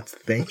awesome, that's the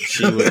thing.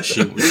 She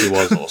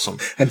was awesome.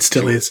 And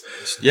still is.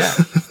 Yeah.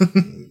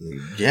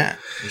 Yeah.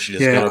 She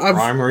just got a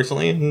Prime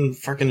recently, and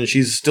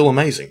she's still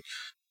amazing.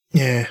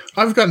 Yeah,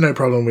 I've got no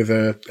problem with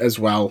her as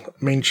well.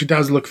 I mean, she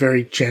does look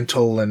very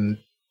gentle and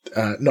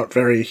not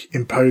very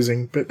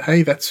imposing, but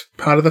hey, that's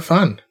part of the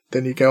fun.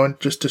 Then you go and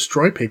just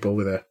destroy people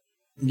with her.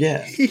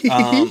 Yeah,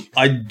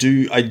 I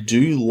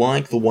do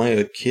like the way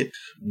a kit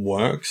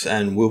works,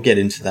 and we'll get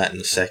into that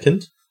in a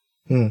second.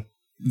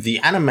 The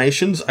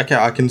animations, okay,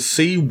 I can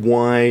see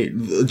why.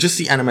 Just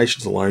the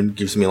animations alone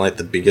gives me like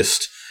the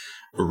biggest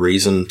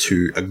reason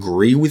to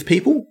agree with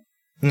people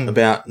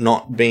about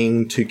not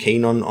being too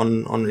keen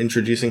on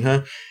introducing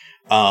her.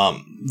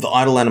 The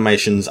idle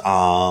animations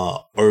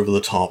are over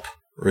the top,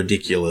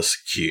 ridiculous,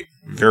 cute,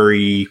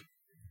 very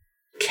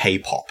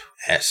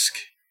K-pop-esque.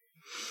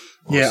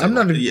 Yeah, I'm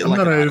not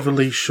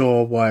overly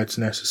sure why it's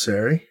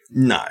necessary.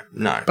 No.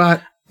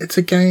 But it's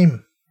a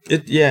game.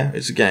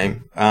 It's a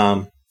game.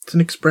 It's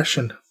an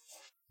expression.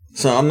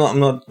 So I'm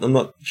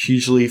not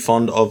hugely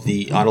fond of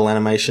the idle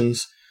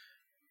animations.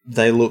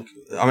 They look.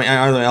 I mean,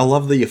 I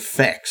love the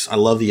effects. I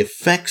love the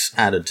effects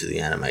added to the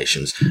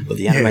animations, but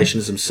the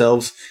animations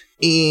themselves,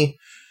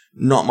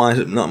 not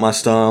my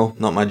style,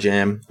 not my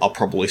jam. I'll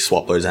probably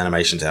swap those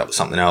animations out with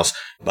something else.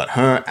 But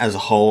her as a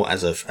whole,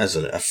 as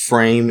a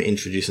frame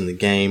introducing the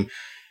game,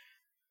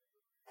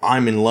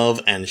 I'm in love,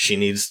 and she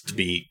needs to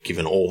be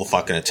given all the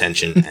fucking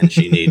attention, and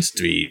she needs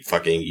to be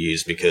fucking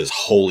used, because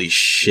holy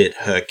shit,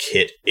 her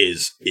kit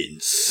is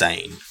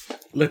insane.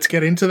 Let's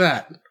get into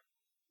that.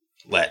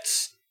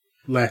 Let's.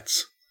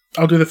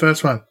 I'll do the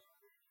first one.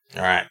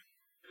 All right.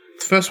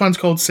 The first one's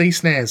called Sea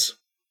Snares.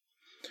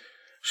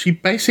 She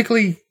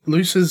basically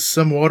looses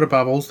some water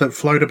bubbles that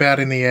float about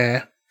in the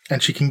air,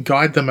 and she can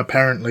guide them,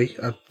 apparently.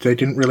 They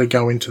didn't really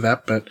go into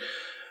that, but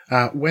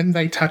when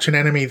they touch an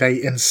enemy,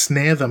 they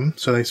ensnare them,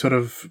 so they sort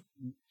of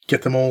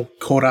get them all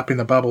caught up in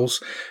the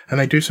bubbles, and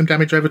they do some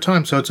damage over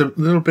time. So it's a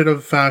little bit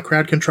of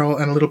crowd control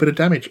and a little bit of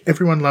damage.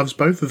 Everyone loves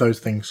both of those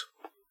things.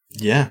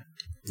 Yeah.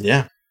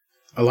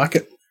 I like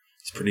it.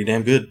 It's pretty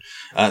damn good.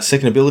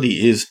 Second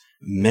ability is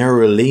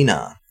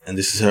Merilina, and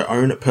this is her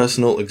own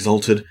personal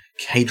exalted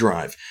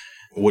K-Drive.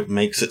 What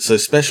makes it so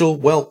special?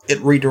 Well, it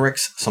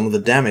redirects some of the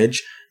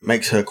damage,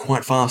 makes her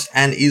quite fast,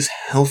 and is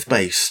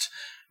health-based.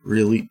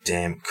 Really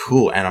damn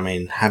cool. And I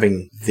mean,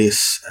 having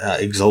this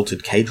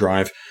exalted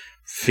K-Drive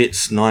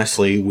fits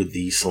nicely with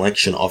the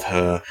selection of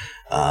her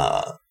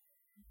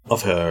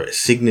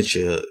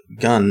signature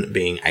gun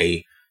being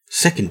a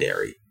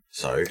secondary.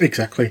 So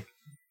exactly,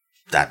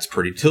 that's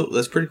pretty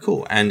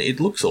cool, and it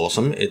looks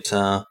awesome.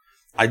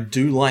 I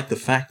do like the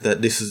fact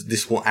that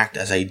this will act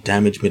as a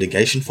damage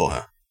mitigation for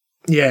her.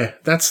 Yeah,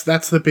 that's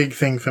the big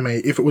thing for me.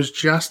 If it was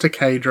just a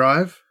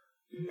K-Drive,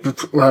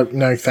 well,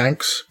 no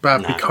thanks.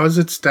 But because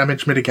it's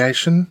damage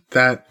mitigation,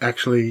 that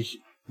actually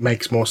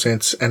makes more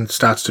sense and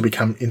starts to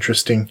become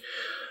interesting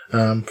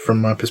from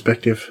my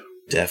perspective.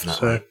 Definitely.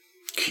 So,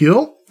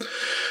 cool.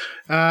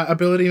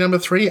 Ability number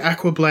 3,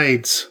 Aqua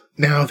Blades.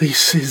 Now,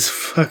 this is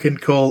fucking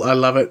cool. I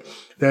love it.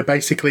 They're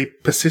basically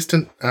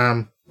persistent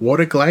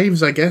water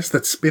glaives, I guess,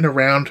 that spin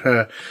around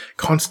her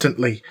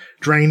constantly,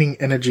 draining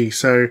energy.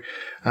 So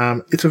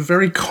it's a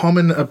very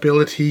common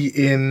ability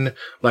in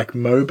like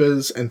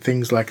MOBAs and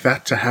things like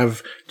that to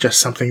have just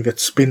something that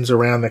spins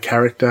around the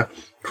character,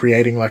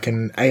 creating like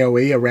an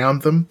AoE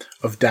around them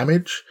of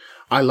damage.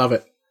 I love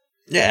it.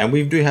 Yeah, and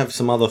we do have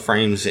some other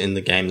frames in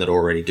the game that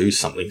already do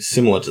something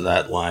similar to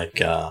that,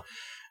 like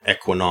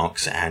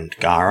Equinox and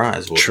Gara,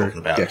 as we were talking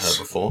about her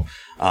before.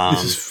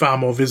 This is far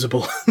more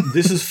visible.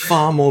 This is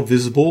far more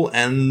visible,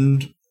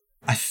 and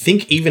I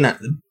think even at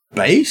the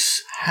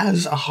base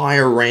has a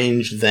higher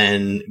range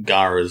than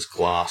Gara's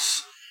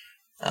glass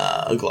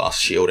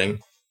shielding.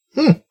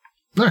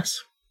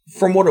 Nice.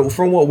 From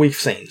what we've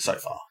seen so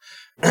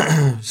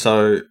far.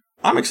 So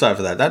I'm excited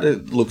for that.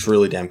 That looks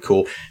really damn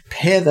cool.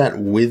 Pair that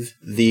with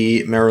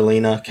the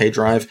Merilina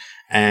K-Drive,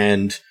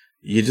 and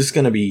you're just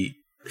going to be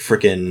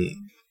freaking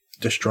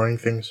destroying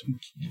things.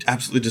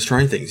 Absolutely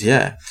destroying things,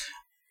 yeah.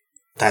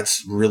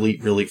 That's really,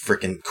 really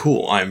freaking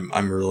cool.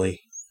 I'm really,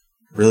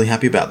 really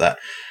happy about that.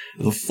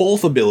 The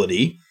fourth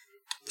ability,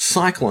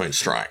 Cyclone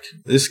Strike.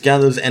 This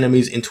gathers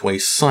enemies into a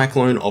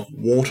cyclone of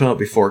water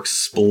before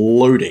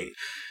exploding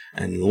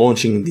and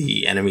launching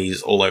the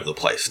enemies all over the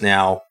place.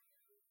 Now,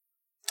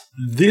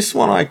 this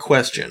one I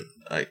question.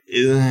 I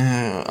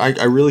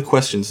really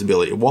question this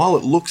ability. While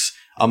it looks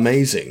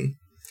amazing,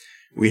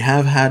 we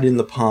have had in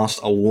the past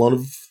a lot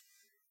of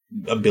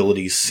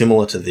abilities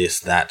similar to this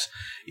that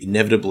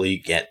inevitably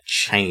get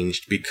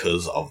changed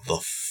because of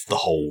the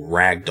whole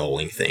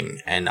ragdolling thing.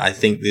 And I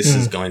think this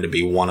is going to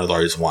be one of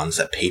those ones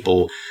that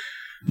people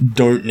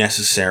don't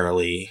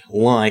necessarily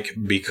like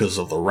because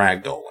of the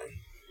ragdolling.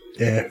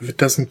 Yeah, if it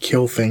doesn't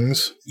kill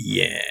things,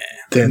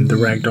 then the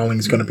ragdolling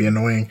is going to be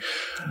annoying.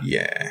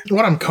 Yeah.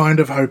 What I'm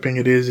kind of hoping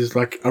it is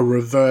like a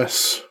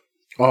reverse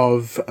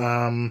of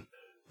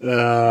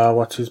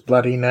what's his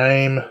bloody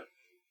name?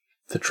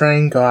 The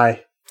train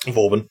guy.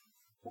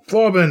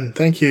 Vauban,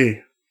 thank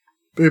you.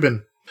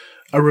 Boobin.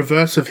 A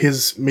reverse of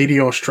his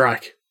Meteor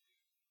Strike.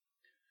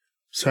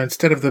 So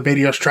instead of the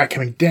Meteor Strike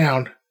coming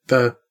down,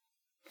 the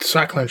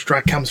Cyclone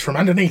Strike comes from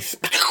underneath.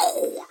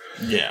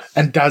 Yeah.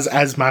 And does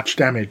as much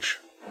damage.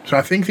 So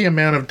I think the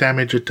amount of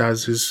damage it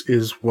does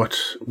is what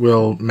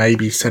will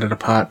maybe set it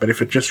apart. But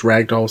if it just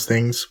ragdolls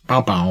things,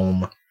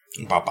 boom.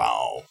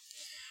 Bow.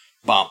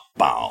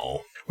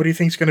 What do you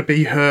think is going to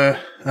be her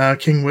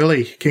King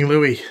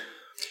Louis?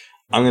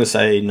 I'm going to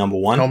say number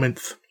 1.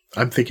 Helminth.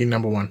 I'm thinking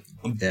number 1.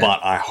 Yeah. But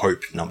I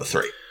hope number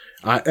 3.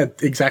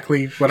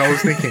 Exactly what I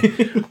was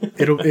thinking.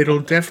 It'll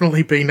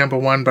definitely be number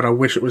 1, but I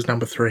wish it was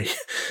number 3.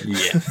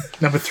 Yeah.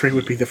 Number 3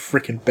 would be the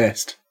freaking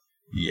best.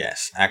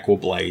 Yes, Aqua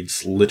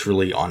Blades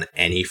literally on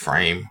any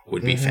frame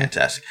would be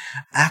fantastic.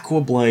 Aqua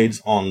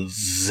Blades on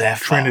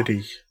Zephyr.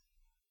 Trinity.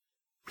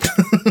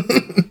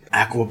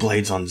 Aqua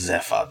Blades on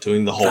Zephyr,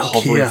 doing the whole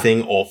hovering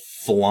thing or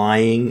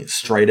flying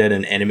straight at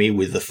an enemy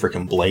with the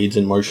freaking blades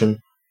in motion.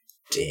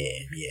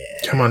 Damn,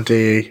 yeah. Come on,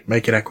 DE,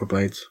 make it Aqua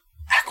Blades.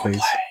 Aqua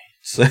Blades.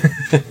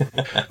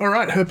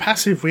 Alright, her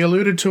passive, we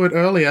alluded to it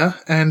earlier,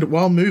 and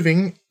while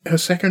moving, her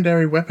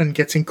secondary weapon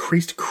gets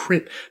increased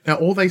crit. Now,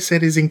 all they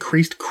said is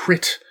increased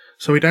crit.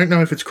 So we don't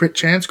know if it's crit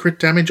chance, crit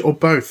damage, or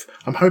both.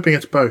 I'm hoping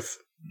it's both.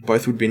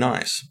 Both would be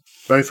nice.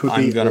 Both would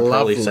be lovely. I'm going to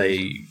probably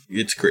say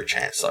it's crit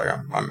chance,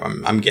 though.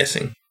 I'm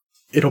guessing.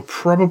 It'll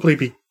probably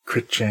be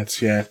crit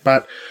chance, yeah.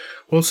 But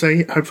we'll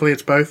see. Hopefully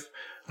it's both.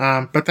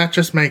 But that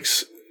just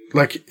makes,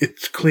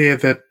 it's clear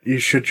that you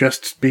should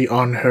just be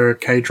on her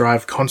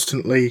K-Drive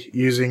constantly,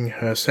 using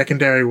her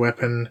secondary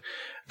weapon,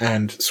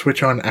 and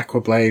switch on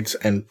Aqua Blades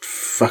and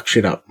fuck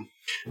shit up.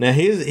 Now,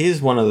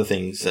 here's one of the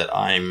things that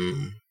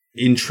I'm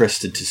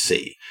interested to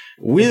see.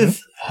 With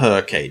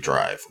her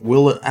K-Drive,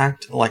 will it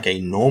act like a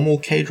normal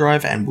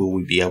K-Drive, and will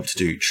we be able to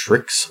do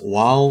tricks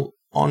while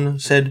on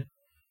said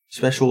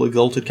special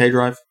exalted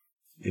K-Drive?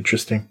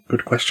 Interesting.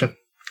 Good question.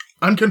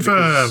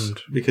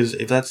 Unconfirmed. Because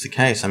if that's the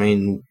case, I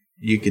mean,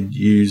 you could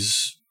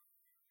use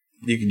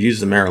the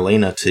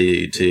Marilena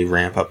to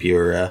ramp up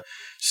your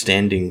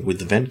standing with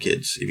the Vent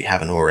Kids if you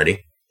haven't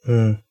already.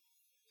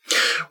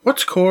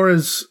 What's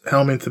Cora's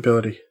Helminth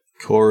ability?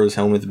 Cora's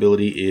Helminth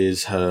ability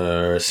is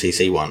her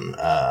CC one.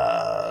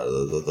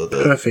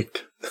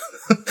 Perfect.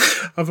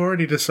 I've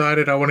already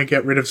decided I want to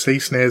get rid of Sea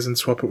Snares and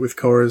swap it with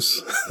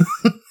Cora's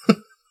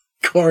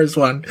Cora's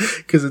one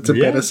because it's a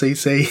better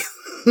CC.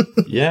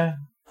 Yeah.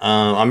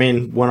 I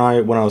mean, when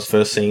I was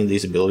first seeing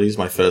these abilities,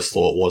 my first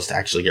thought was to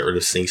actually get rid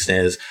of Sea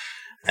Snares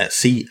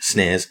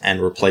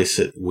and replace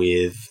it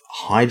with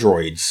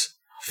Hydroid's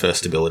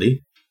first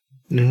ability.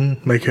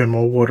 Make her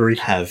more watery.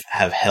 Have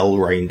hell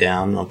rain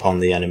down upon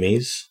the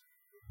enemies.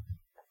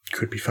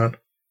 Could be fun.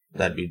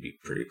 That'd be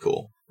pretty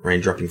cool.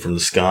 Rain dropping from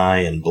the sky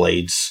and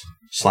blades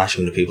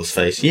slashing into people's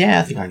face. Yeah,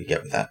 I think I could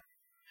get with that.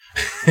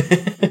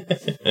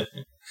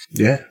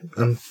 Yeah,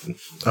 I'm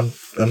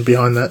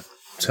behind that.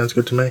 Sounds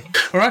good to me.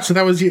 All right, so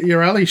that was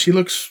your Ellie. She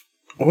looks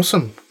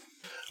awesome.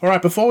 All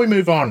right, before we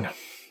move on,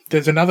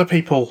 there's another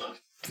thing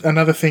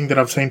that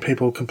I've seen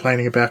people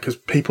complaining about, because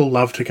people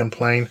love to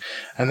complain,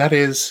 and that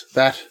is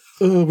that,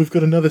 we've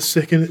got a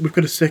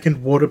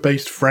second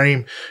water-based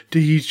frame.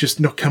 Dee's just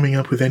not coming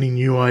up with any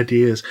new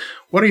ideas.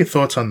 What are your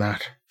thoughts on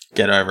that?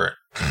 Get over it.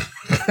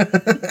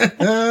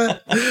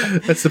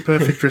 That's the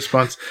perfect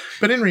response.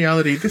 But in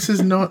reality, this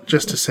is not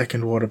just a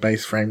second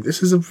water-based frame.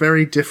 This is a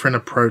very different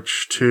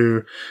approach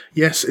to...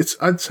 Yes,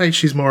 I'd say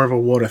she's more of a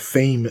water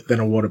theme than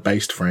a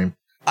water-based frame.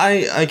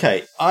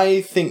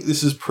 I think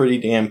this is pretty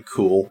damn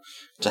cool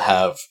to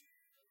have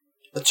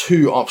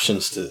two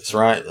options to this,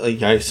 right?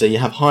 Okay, so you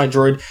have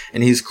Hydroid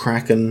and his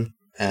Kraken,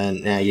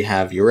 and now you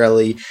have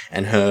Urelli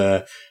and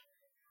her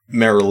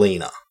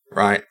Marilena,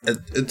 right?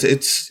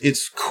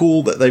 It's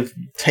cool that they've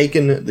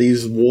taken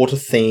these water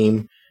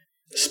theme,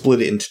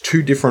 split it into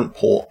two different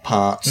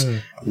parts.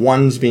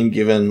 One's been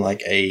given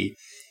like an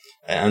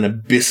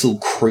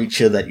abyssal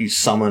creature that you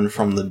summon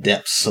from the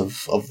depths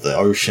of the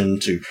ocean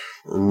to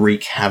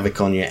wreak havoc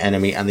on your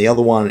enemy, and the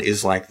other one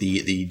is like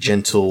the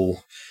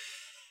gentle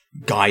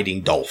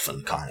guiding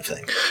dolphin kind of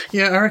thing.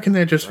 Yeah, I reckon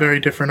they're just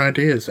very different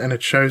ideas, and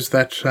it shows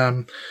that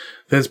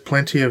there's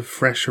plenty of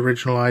fresh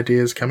original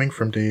ideas coming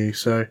from DE,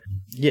 so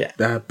yeah,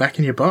 back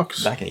in your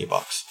box. Back in your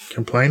box.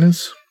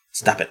 Complainers?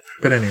 Stop it.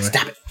 But anyway.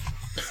 Stop it.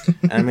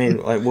 I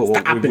mean, like,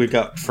 we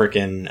got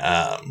freaking...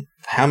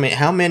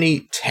 how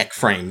many tech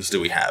frames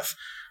do we have?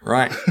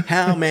 Right?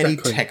 How many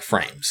tech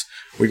frames?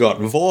 We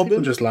got Vauban.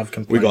 People just love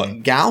complaining. We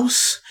got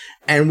Gauss,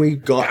 and we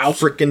got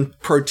freaking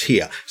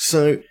Protea.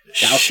 So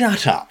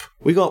shut up.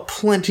 We got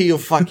plenty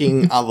of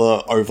fucking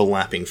other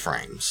overlapping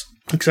frames.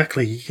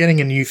 Exactly. You're getting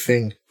a new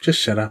thing. Just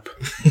shut up.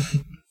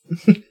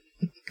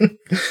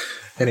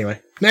 Anyway,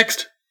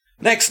 next.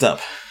 Next up,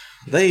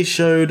 they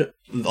showed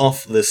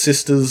off the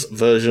sisters'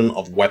 version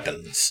of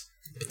weapons,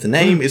 but the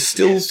name is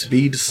still to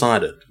be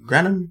decided.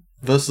 Granum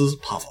versus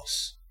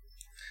Pavos.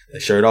 They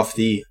showed off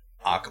the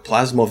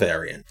Archiplasma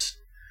variant,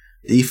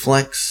 the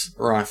Flux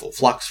rifle,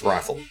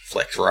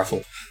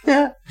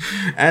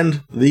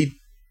 and the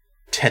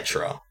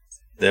Tetra.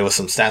 There were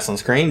some stats on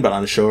screen, but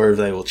unsure if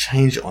they will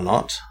change or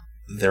not.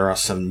 There are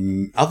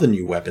some other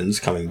new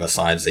weapons coming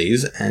besides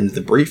these, and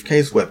the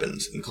briefcase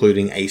weapons,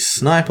 including a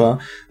sniper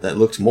that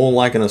looks more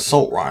like an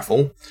assault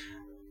rifle.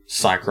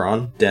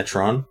 Cycron,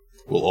 Detron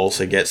will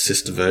also get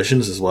sister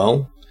versions as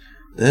well.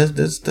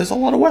 There's a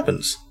lot of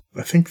weapons.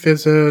 I think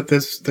there's a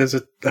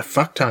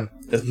fuck ton.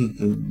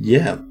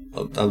 Yeah,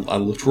 a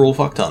literal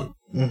fuck ton.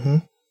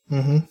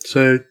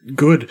 So,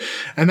 good.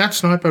 And that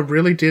sniper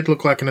really did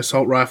look like an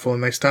assault rifle,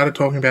 and they started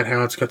talking about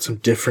how it's got some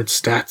different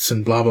stats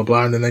and blah, blah,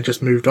 blah, and then they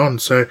just moved on.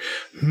 So,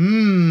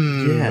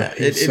 yeah,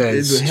 he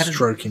says,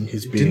 stroking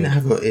his beard. Didn't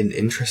have an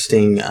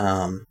interesting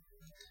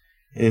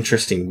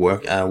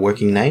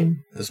working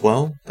name as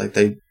well. Like,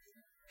 they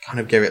kind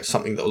of gave it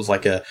something that was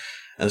like an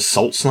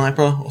assault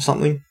sniper or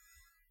something.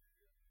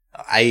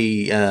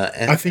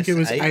 I think it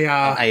was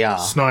AR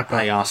sniper.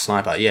 AR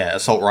sniper, yeah,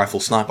 assault rifle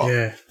sniper.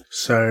 Yeah.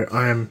 So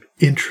I am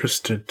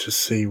interested to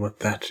see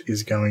what that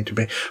is going to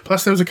be.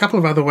 Plus, there was a couple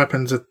of other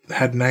weapons that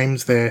had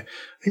names there.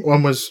 I think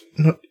one was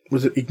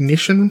it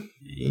Ignition?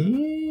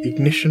 Yeah.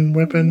 Ignition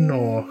weapon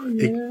or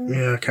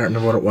I can't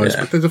remember what it was.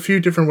 Yeah. But there's a few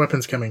different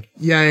weapons coming.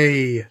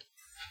 Yay!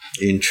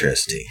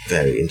 Interesting,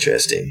 very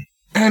interesting.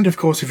 And of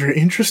course, if you're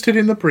interested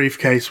in the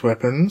briefcase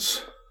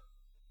weapons,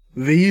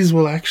 these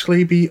will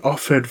actually be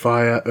offered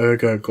via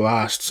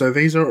Ergoglast. So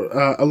these are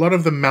a lot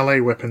of the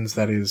melee weapons,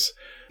 that is,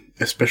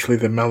 especially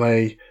the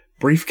melee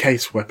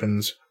briefcase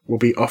weapons, will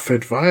be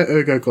offered via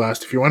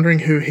Ergoglast. If you're wondering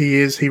who he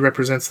is, he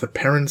represents the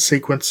Perrin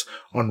sequence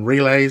on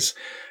Relays,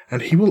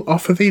 and he will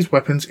offer these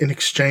weapons in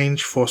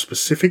exchange for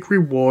specific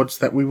rewards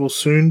that we will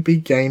soon be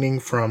gaining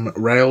from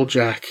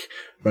Railjack,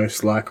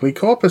 most likely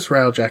Corpus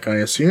Railjack, I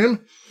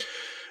assume.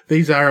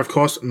 These are, of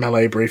course,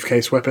 melee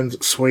briefcase weapons.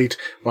 Sweet.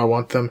 I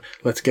want them.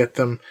 Let's get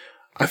them.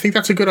 I think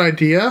that's a good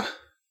idea,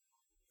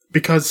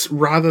 because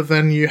rather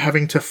than you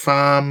having to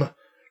farm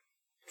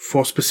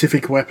for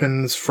specific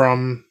weapons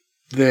from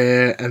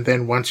there, and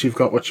then once you've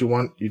got what you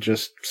want, you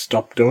just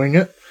stop doing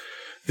it,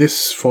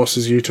 this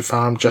forces you to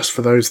farm just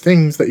for those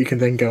things that you can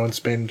then go and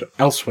spend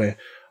elsewhere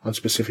on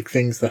specific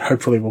things that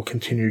hopefully will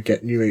continue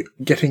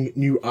getting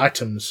new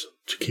items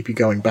to keep you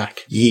going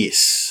back.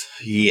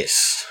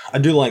 Yes. I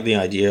do like the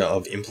idea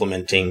of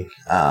implementing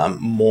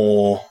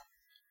more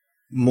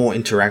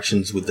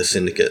interactions with the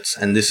syndicates,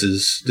 and this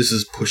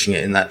is pushing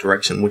it in that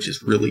direction, which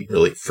is really,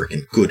 really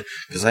freaking good,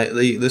 because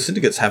the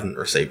syndicates haven't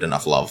received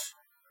enough love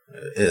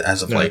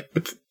as of late.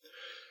 But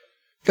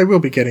they will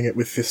be getting it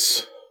with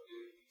this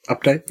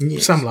update.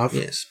 Yes, some love.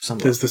 Yes, some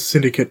love. There's the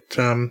syndicate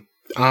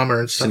armor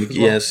and stuff.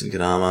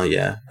 Syndicate armor,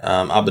 yeah.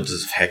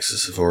 Arbiters of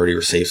Hexus have already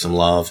received some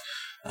love.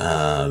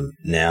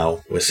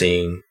 Now we're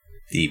seeing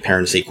the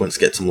parent sequence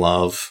get some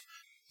love.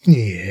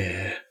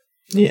 Yeah.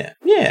 Spread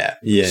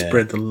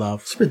the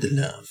love.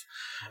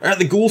 Alright,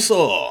 the Ghoul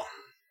Saw.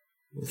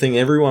 The thing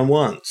everyone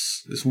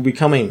wants. This will be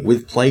coming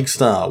with Plague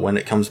Star when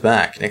it comes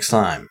back next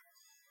time.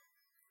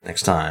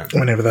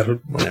 Whenever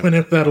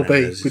that'll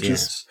be, which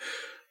is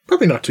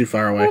probably not too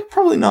far away. Well,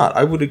 probably not.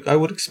 I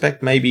would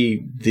expect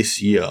maybe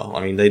this year.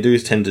 I mean, they do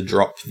tend to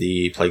drop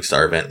the Plague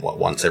Star event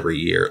once every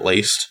year at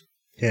least.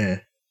 Yeah.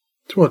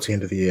 Towards the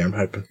end of the year, I'm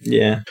hoping.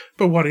 Yeah.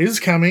 But what is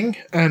coming,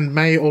 and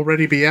may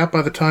already be out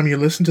by the time you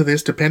listen to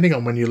this, depending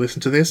on when you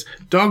listen to this,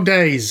 Dog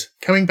Days,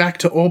 coming back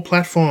to all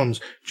platforms,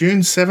 June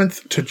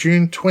 7th to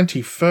June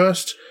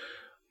 21st.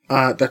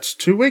 That's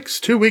 2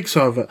 weeks. 2 weeks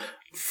of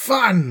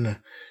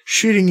fun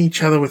shooting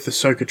each other with the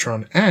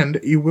Sokatron, and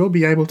you will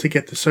be able to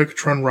get the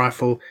Sokatron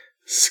rifle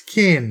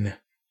skin.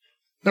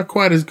 Not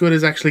quite as good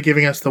as actually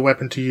giving us the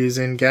weapon to use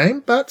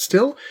in-game, but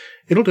still,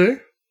 it'll do.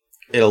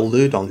 It'll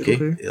do,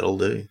 Donkey. It'll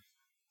do.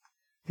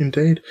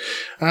 Indeed.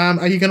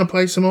 Are you going to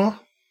play some more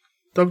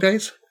Dog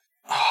Days?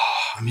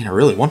 I mean, I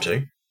really want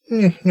to.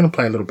 Yeah, I'm going to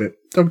play a little bit.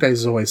 Dog Days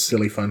is always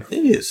silly fun.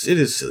 It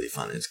is silly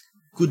fun. It's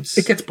good.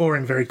 It gets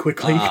boring very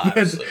quickly.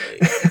 Absolutely.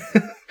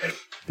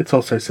 It's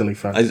also silly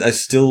fun. I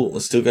still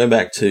go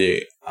back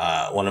to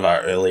one of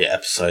our earlier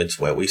episodes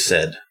where we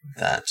said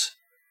that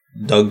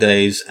Dog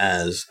Days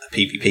as a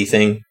PvP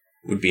thing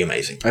would be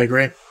amazing. I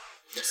agree.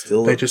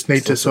 They just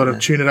need to sort of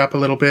tune it up a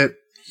little bit,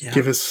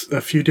 give us a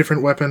few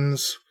different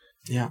weapons.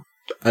 Yeah.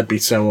 I'd be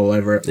so all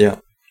over it.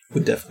 Yeah,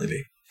 would definitely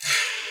be.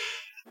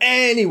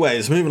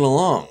 Anyways, moving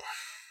along.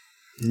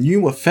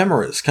 New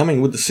ephemeras coming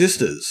with the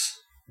sisters.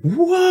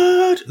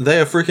 What?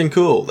 They are freaking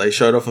cool. They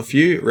showed off a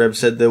few. Reb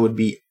said there would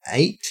be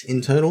 8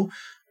 in total.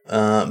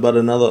 But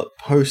another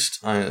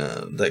post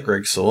that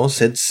Greg saw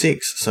said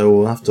 6. So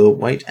we'll have to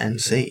wait and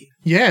see.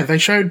 Yeah, they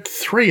showed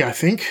 3, I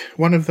think.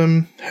 One of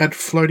them had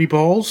floaty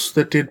balls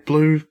that did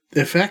blue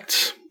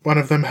effects. One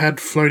of them had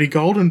floaty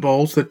golden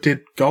balls that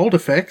did gold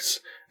effects.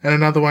 And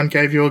another one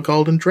gave you a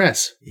golden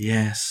dress.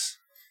 Yes.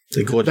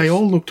 They're gorgeous. They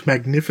all looked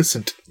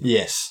magnificent.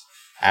 Yes.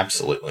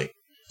 Absolutely.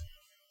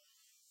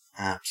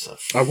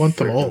 Absolutely. I want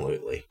them all.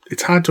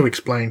 It's hard to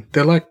explain.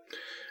 They're like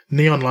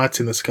neon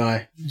lights in the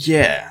sky.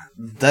 Yeah.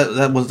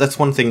 That's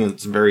one thing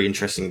that's very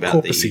interesting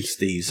about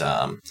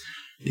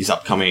these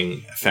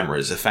upcoming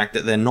ephemeras. The fact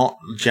that they're not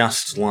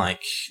just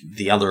like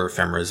the other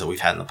ephemeras that we've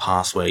had in the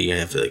past, where you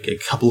have like a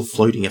couple of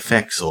floating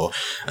effects or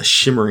a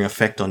shimmering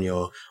effect on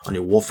your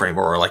warframe,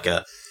 or like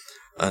an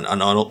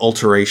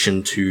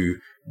alteration to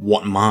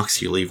what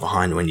marks you leave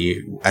behind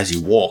as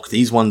you walk.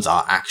 These ones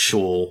are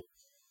actual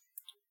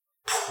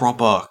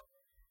proper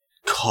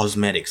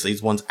cosmetics.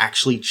 These ones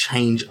actually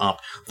change up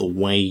the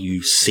way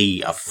you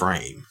see a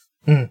frame.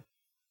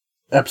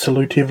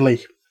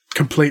 Absolutely.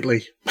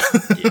 Completely.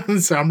 Yeah.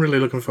 So I'm really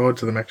looking forward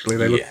to them, actually.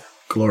 They look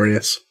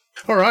glorious.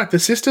 All right, the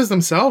sisters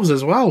themselves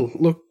as well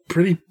look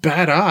pretty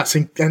badass,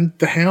 and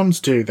the hounds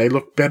do. They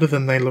look better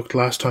than they looked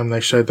last time they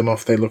showed them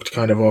off. They looked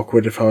kind of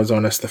awkward, if I was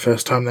honest, the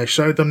first time they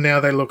showed them. Now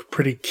they look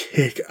pretty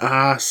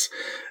kick-ass,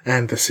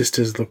 and the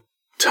sisters look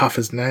tough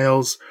as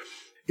nails.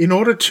 In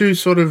order to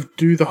sort of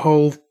do the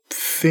whole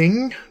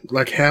thing,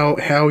 like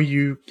how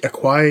you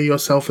acquire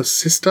yourself a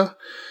sister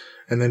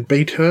and then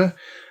beat her,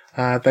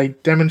 they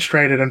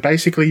demonstrated, and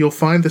basically you'll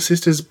find the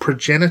sisters'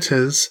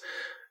 progenitors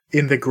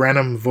in the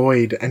Granum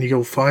Void, and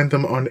you'll find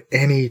them on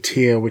any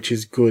tier, which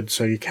is good,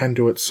 so you can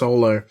do it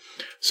solo.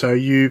 So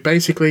you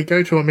basically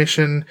go to a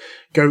mission,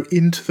 go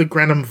into the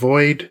Granum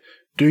Void,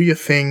 do your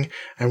thing,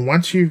 and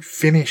once you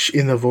finish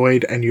in the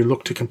Void and you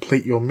look to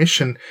complete your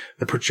mission,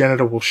 the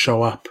progenitor will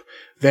show up.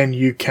 Then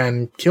you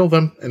can kill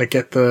them and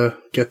get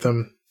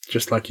them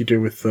just like you do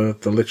with the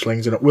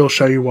Lichlings, and it will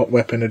show you what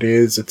weapon it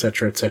is,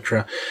 etc.,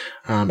 etc.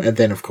 And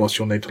then, of course,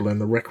 you'll need to learn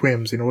the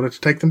Requiems in order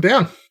to take them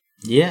down.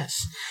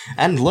 Yes,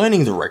 and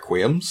learning the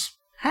Requiems,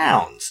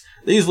 hounds.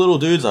 These little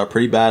dudes are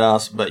pretty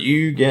badass, but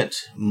you get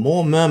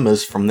more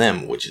murmurs from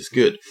them, which is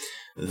good.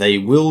 They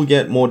will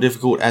get more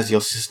difficult as your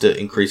sister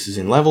increases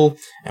in level,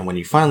 and when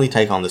you finally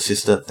take on the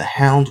sister, the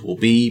hound will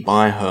be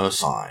by her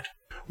side.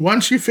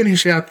 Once you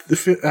finish out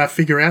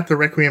figure out the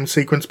Requiem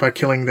sequence by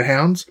killing the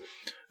hounds,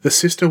 the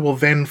sister will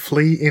then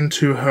flee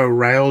into her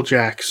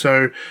railjack.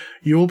 So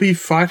you'll be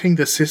fighting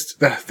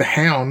the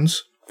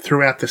hounds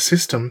throughout the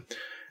system,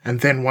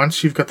 and then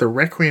once you've got the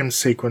Requiem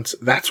sequence,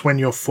 that's when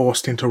you're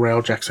forced into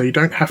railjack. So you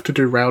don't have to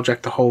do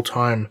railjack the whole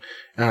time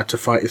to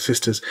fight your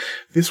sisters.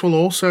 This will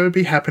also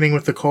be happening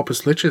with the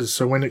Corpus Liches.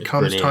 So when it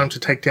comes time to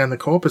take down the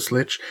Corpus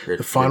Lich,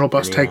 the final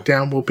boss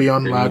takedown will be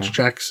on Large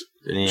Jack's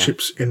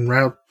ships in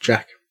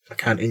railjack. I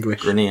can't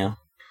English. Grineer.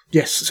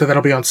 Yes, so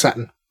that'll be on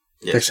Saturn.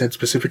 Yes. They said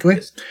specifically.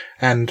 Yes.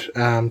 And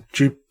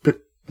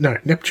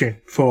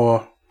Neptune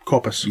for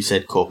Corpus. You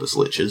said Corpus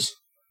Liches.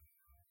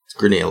 It's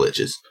Grineer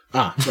Liches.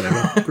 Ah,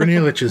 whatever.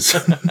 Grineer Liches.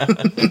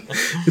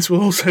 This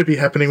will also be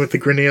happening with the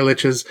Grineer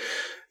Liches,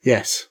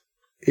 yes,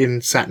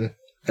 in Saturn.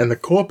 And the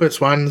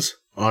Corpus ones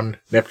on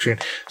Neptune.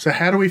 So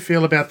how do we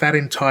feel about that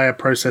entire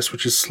process,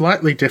 which is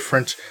slightly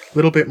different, a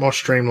little bit more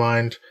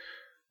streamlined?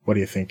 What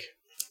do you think?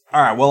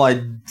 All right, well,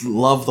 I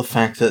love the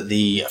fact that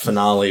the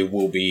finale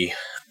will be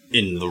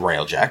in the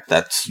railjack.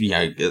 That's,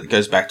 it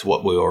goes back to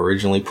what we were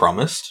originally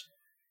promised.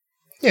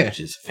 Yeah.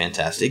 Which is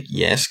fantastic.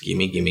 Yes,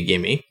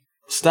 gimme.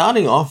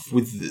 Starting off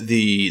with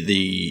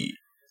the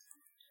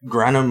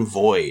Granum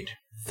Void,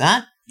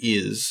 that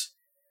is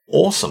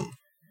awesome.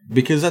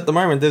 Because at the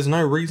moment, there's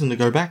no reason to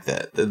go back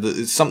there.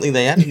 It's something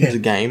they added into the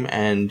game,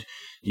 and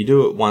you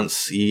do it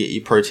once, you get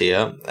your pro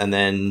tier, and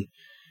then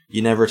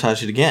you never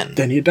touch it again.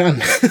 Then you're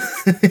done.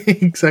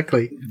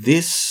 Exactly.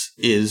 This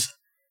is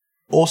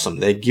awesome.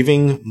 They're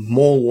giving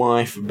more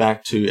life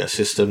back to a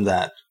system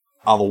that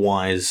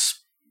otherwise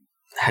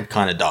had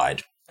kind of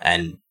died.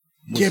 And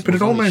but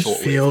it almost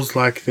feels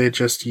like they're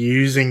just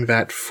using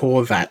that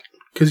for that.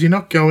 Because you're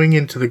not going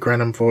into the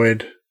Granum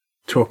Void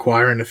to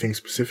acquire anything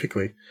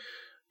specifically.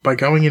 By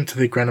going into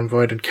the Granum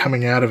Void and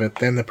coming out of it,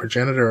 then the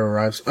progenitor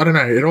arrives. I don't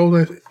know.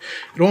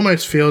 It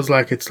almost feels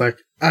like it's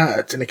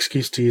an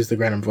excuse to use the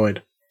Granum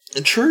Void.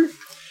 True.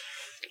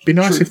 Be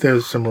nice if there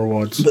was some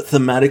rewards. But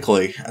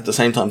thematically, at the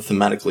same time,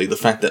 the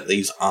fact that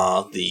these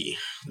are the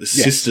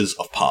sisters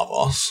of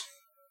Parvos,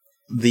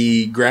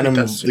 the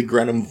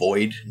Granum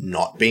Void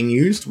not being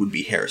used would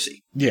be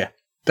heresy. Yeah,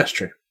 that's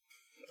true.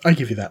 I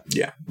give you that.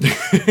 Yeah.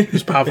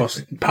 Because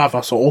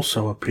Parvos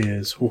also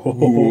appears.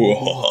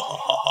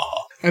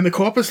 And the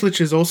Corpus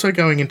Lich is also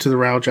going into the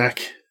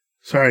railjack.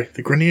 Sorry,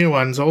 the Grineer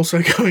one's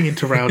also going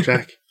into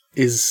railjack.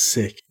 Is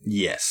sick.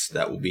 Yes,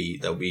 that will be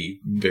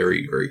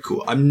very, very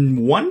cool.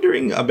 I'm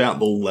wondering about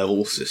the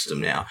level system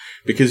now,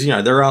 because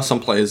there are some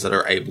players that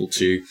are able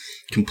to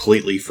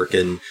completely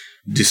freaking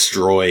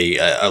destroy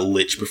a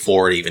lich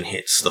before it even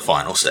hits the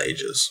final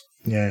stages.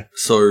 Yeah.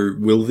 So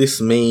will this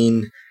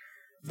mean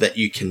that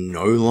you can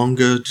no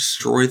longer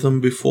destroy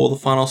them before the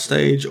final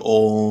stage,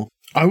 or?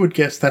 I would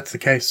guess that's the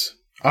case.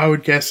 I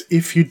would guess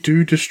if you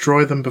do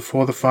destroy them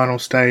before the final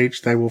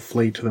stage, they will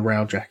flee to the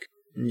railjack.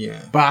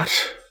 Yeah.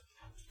 But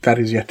that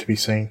is yet to be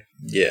seen.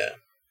 Yeah.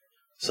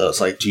 So it's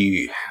like, are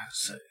you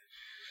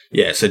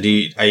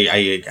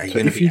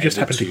if you just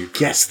happen to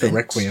guess the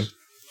Requiem,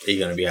 are you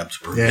going to be able to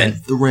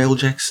prevent the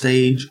railjack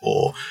stage,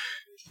 or?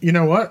 You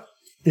know what?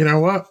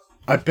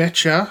 I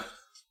betcha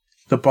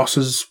the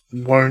bosses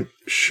won't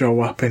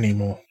show up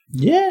anymore.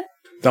 Yeah.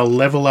 They'll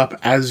level up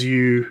as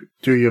you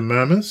do your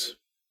murmurs.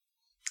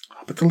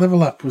 But the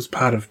level up was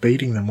part of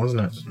beating them,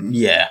 wasn't it?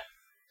 Yeah.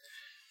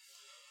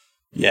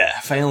 Yeah,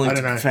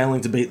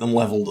 failing to beat them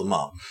leveled them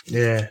up.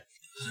 Yeah.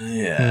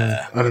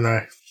 Yeah. I don't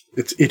know.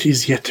 It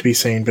is yet to be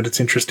seen, but it's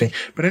interesting.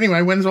 But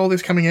anyway, when's all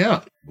this coming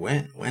out?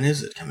 When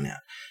is it coming out?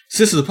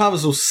 Sisters of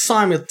Parvos will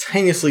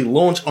simultaneously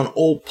launch on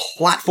all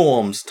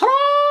platforms. Ta-da!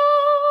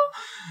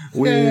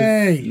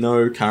 With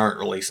no current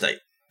release date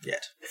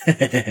yet.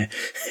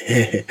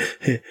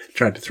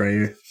 Tried to throw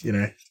you,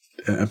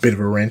 a bit of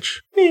a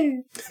wrench.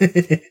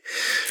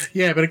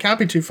 Yeah, but it can't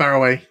be too far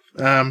away.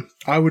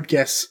 I would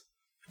guess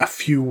a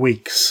few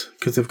weeks,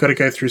 because they've got to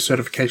go through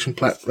certification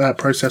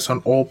process on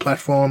all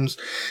platforms.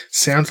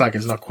 Sounds like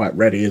it's not quite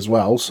ready as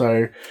well,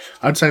 so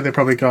I'd say they've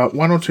probably got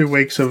 1 or 2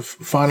 weeks of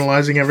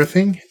finalising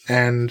everything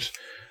and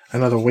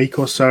another week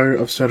or so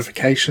of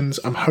certifications.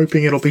 I'm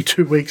hoping it'll be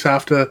 2 weeks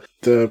after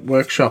the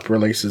workshop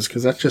releases,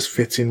 because that just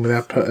fits in with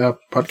our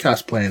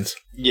podcast plans.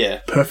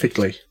 Yeah.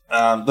 Perfectly.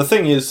 The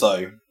thing is,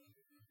 though,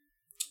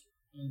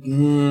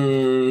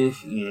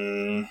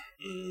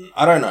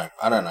 I don't know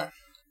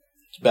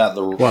about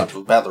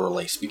the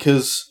release,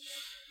 because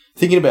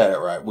thinking about it,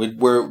 right?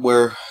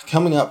 We're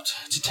coming up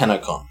to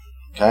TennoCon,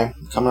 okay?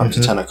 Coming up to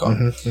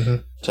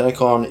TennoCon.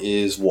 TennoCon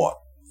is what?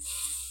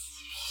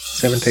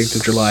 17th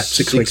of July,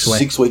 6 weeks away.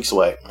 6 weeks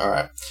away. All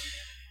right.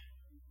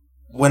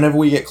 Whenever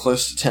we get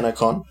close to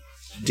TennoCon,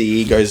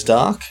 DE goes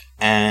dark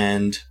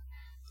and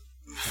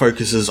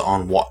focuses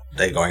on what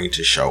they're going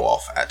to show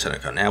off at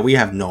TennoCon. Now, we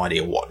have no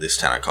idea what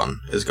this TennoCon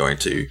is going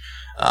to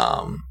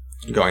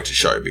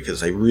show,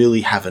 because they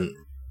really haven't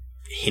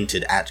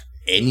hinted at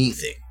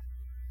anything,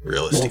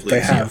 realistically.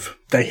 Well, they have.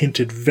 They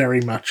hinted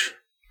very much.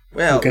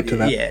 Well, we'll get to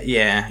that.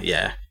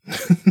 Yeah.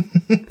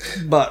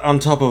 But on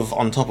top of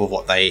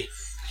what they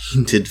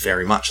hinted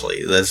very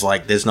muchly,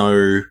 there's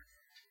no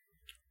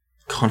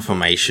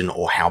confirmation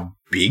or how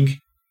big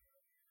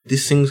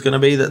this thing's going to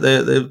be that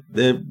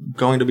they're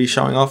going to be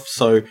showing off.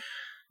 So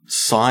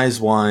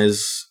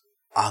size-wise,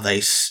 are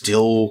they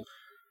still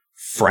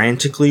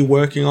frantically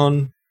working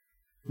on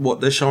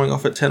what they're showing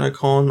off at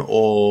TennoCon,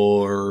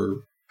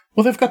 or...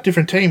 Well, they've got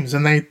different teams,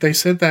 and they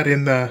said that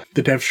in the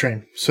dev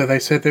stream. So they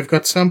said they've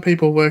got some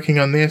people working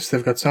on this,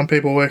 they've got some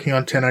people working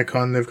on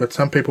TennoCon, they've got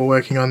some people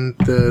working on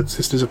the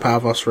Sisters of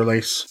Parvos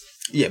release.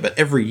 Yeah, but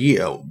every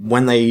year,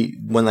 when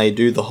they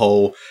do the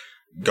whole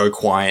go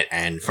quiet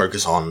and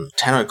focus on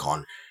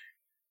TennoCon,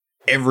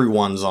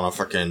 everyone's on a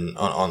fucking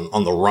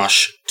on the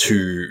rush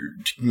to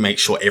make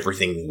sure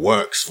everything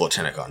works for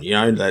TennoCon. You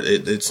know, that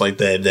it's like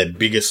their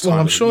biggest time. Well,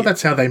 I'm sure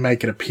that's how they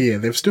make it appear.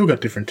 They've still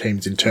got different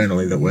teams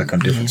internally that work on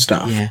different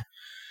stuff. Yeah.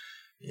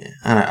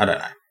 I don't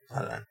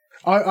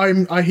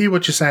know. I hear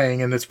what you're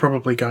saying, and it's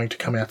probably going to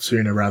come out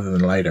sooner rather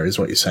than later, is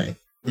what you're saying.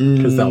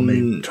 Because they'll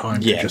need time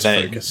to just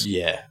focus.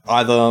 Yeah,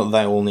 either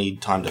they will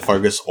need time to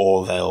focus,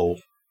 or they'll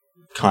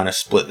kind of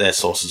split their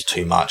sources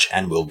too much,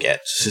 and we'll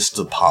get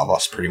Sister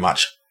Parvos pretty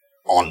much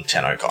on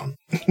TennoCon.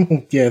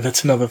 Yeah,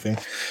 that's another thing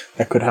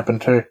that could happen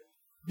too.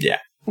 Yeah,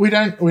 we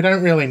don't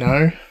really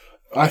know.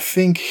 I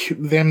think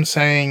them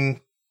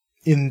saying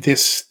in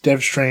this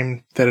dev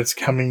stream that it's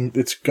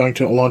going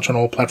to launch on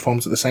all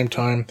platforms at the same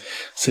time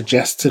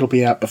suggests it'll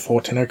be out before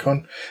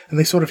TennoCon, and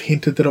they sort of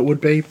hinted that it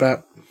would be,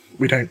 but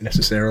we don't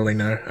necessarily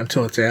know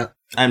until it's out.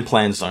 And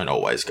plans don't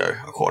always go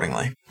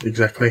accordingly.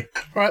 Exactly.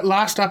 All right,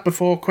 last up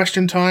before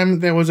question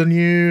time, there is a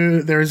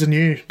new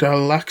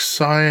Deluxe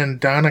Sai and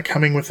Dana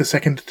coming with the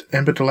second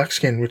Ember Deluxe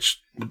skin, which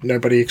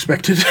nobody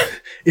expected.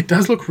 It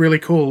does look really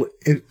cool.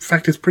 In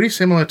fact, it's pretty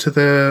similar to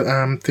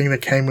the thing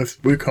that came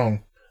with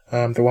Wukong,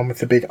 the one with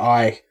the big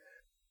eye.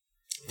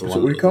 Was it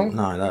Wukong?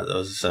 No, that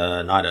was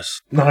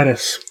Nidus.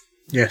 Nidus.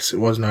 Yes, it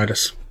was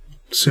Nidus.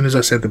 As soon as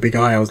I said the big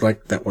eye, I was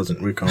like, that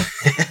wasn't Wukong.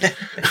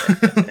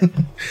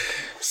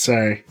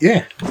 So,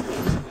 yeah.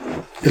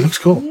 It looks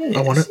cool. Yes,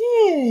 I want it.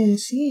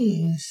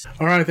 Yes.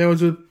 All right, there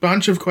was a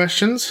bunch of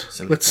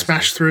questions. Let's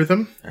smash through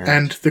them. Right.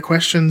 And the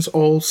questions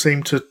all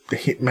seem to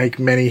make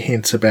many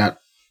hints about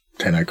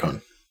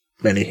TennoCon.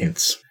 Many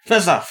hints.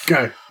 First off,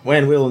 go.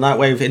 When will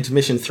Nightwave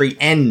Intermission 3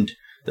 end?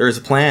 There is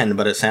a plan,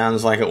 but it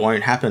sounds like it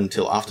won't happen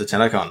till after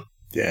TennoCon.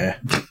 Yeah.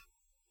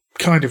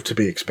 Kind of to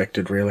be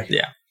expected, really.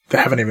 Yeah. They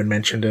haven't even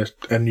mentioned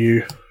a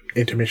new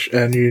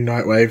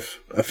Nightwave.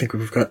 I think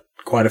we've got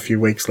quite a few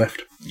weeks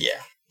left.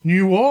 Yeah.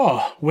 New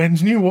War.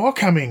 When's New War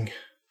coming?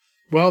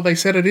 Well, they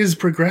said it is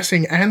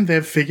progressing, and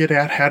they've figured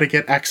out how to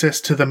get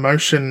access to the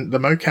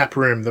mocap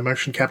room, the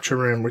motion capture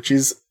room, which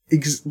is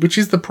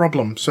the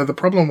problem. So the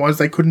problem was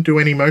they couldn't do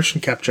any motion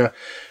capture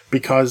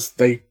because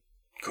they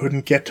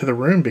couldn't get to the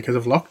room because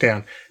of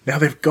lockdown. Now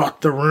they've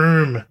got the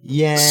room.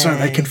 Yeah. So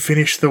they can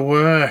finish the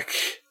work.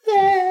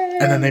 Yay.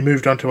 And then they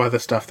moved on to other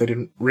stuff. They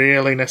didn't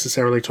really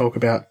necessarily talk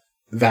about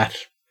that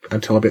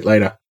until a bit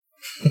later.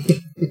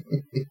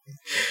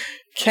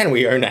 Can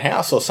we own a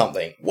house or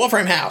something?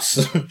 Warframe House!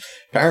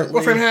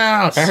 Warframe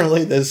House!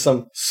 Apparently there's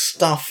some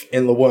stuff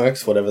in the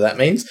works, whatever that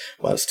means,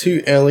 but it's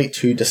too early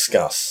to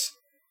discuss.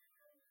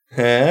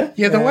 Huh?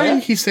 Yeah, the way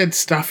he said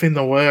stuff in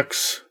the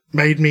works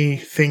made me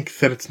think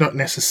that it's not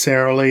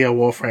necessarily a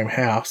Warframe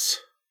House,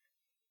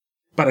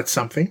 but it's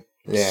something.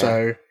 Yeah.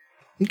 So,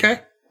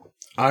 okay.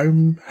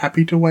 I'm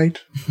happy to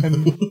wait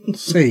and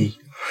see.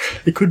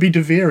 It could be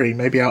Deviri.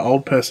 Maybe our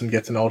old person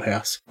gets an old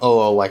house.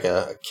 Oh, like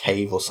a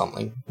cave or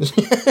something.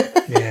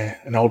 Yeah,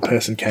 an old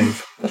person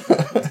cave.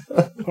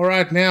 All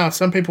right, now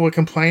some people were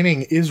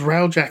complaining: is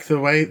Railjack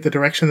the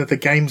direction that the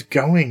game's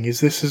going? Is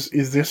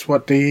this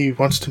what DE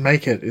wants to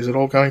make it? Is it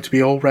all going to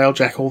be all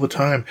Railjack all the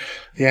time?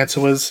 The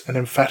answer was an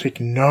emphatic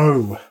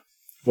no.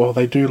 While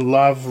they do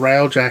love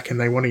Railjack and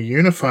they want to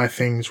unify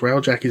things,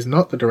 Railjack is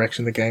not the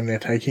direction the game they're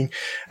taking.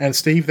 And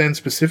Steve then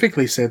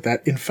specifically said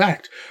that, in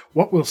fact,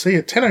 what we'll see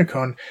at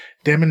TennoCon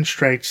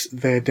demonstrates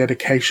their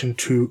dedication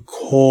to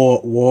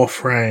core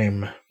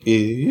Warframe.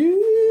 Ooh.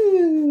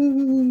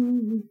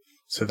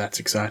 So that's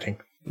exciting.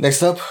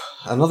 Next up,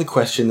 another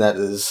question that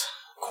is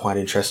quite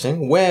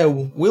interesting. Where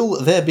will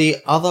there be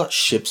other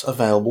ships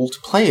available to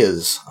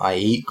players,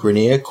 i.e.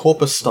 Grineer,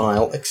 Corpus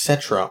style,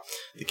 etc.?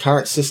 The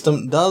current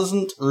system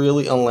doesn't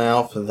really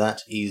allow for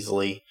that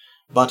easily,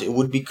 but it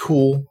would be a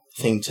cool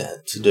thing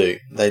to do.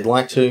 They'd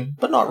like to,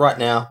 but not right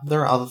now.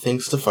 There are other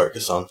things to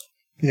focus on.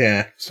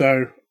 Yeah,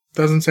 so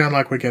doesn't sound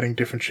like we're getting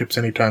different ships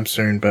anytime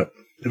soon, but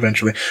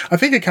eventually. I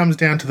think it comes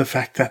down to the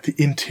fact that the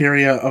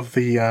interior of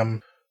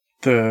the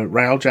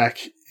Railjack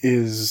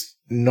is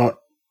not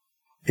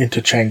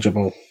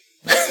interchangeable.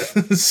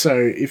 So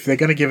if they're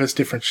going to give us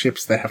different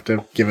ships, they have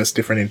to give us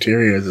different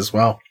interiors as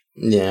well.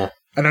 Yeah.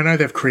 And I know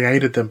they've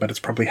created them, but it's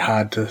probably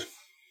hard to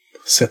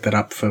set that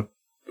up for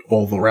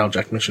all the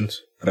Railjack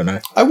missions. I don't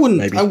know. I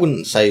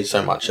wouldn't say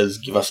so much as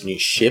give us new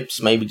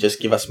ships. Maybe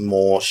just give us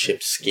more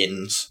ship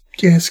skins.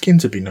 Yeah,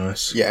 skins would be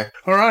nice. Yeah.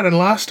 All right, and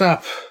last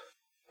up,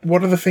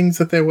 what are the things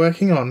that they're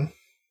working on?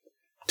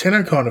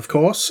 TennoCon, of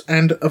course,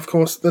 and of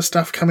course the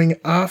stuff coming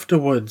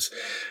afterwards.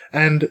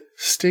 And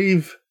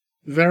Steve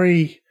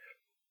very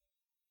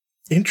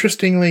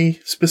interestingly,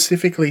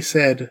 specifically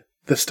said,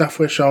 the stuff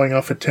we're showing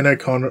off at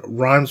TennoCon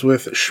rhymes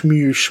with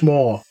shmew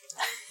schmore.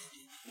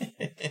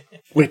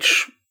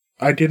 Which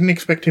I didn't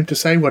expect him to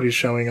say what he's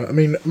showing off. I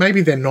mean,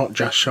 maybe they're not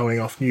just showing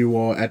off New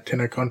War at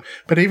TennoCon,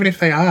 but even if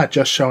they are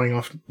just showing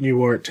off New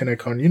War at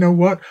TennoCon, you know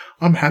what?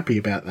 I'm happy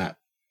about that.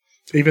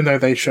 Even though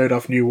they showed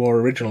off New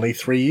War originally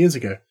 3 years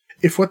ago.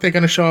 If what they're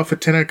going to show off at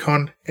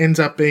TennoCon ends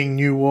up being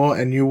New War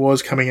and New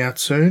War's coming out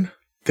soon,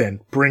 then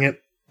bring it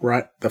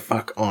right the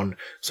fuck on.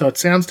 So it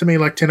sounds to me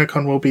like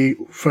TennoCon will be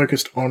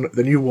focused on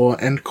the New War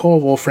and core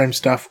Warframe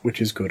stuff,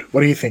 which is good.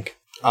 What do you think?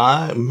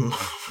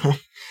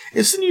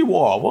 It's the New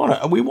War.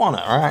 We want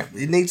it, all right?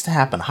 It needs to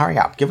happen. Hurry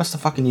up. Give us the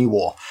fucking New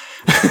War.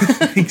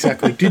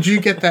 Exactly. Did you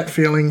get that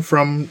feeling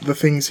from the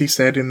things he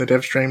said in the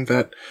dev stream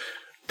that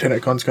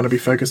TennoCon's going to be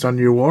focused on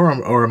New War,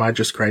 or am I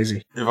just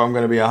crazy? If I'm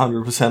going to be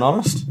 100%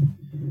 honest,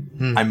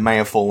 I may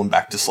have fallen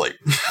back to sleep.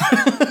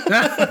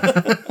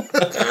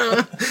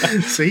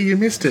 See, you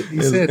missed it.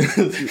 You said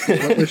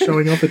what we're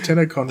showing off at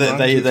TennoCon.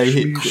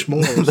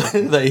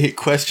 They hit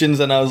questions,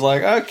 and I was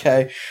like,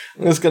 okay,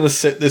 I'm just going to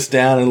sit this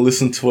down and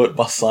listen to it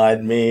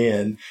beside me,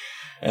 and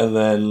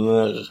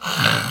then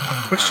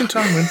question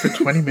time went for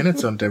 20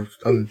 minutes on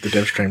the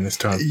dev stream this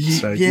time,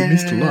 so you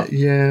missed a lot.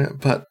 Yeah,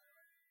 but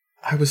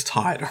I was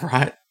tired, all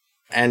right.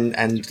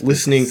 And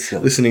listening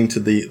to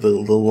the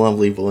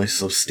lovely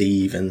voice of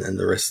Steve and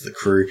the rest of the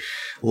crew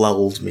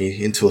lulled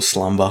me into a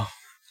slumber.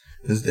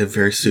 They're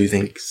very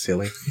soothing.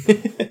 Silly.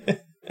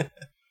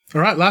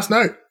 All right, last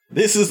note.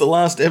 This is the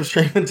last dev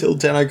stream until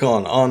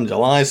TennoCon on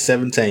July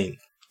 17th.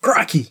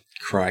 Crikey.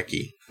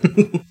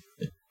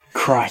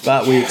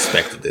 But we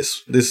expected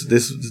this.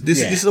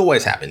 This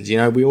always happens. You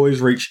know, we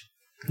always reach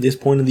this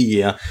point of the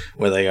year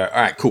where they go,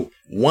 all right, cool.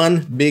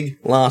 One big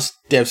last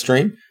dev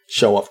stream,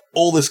 show off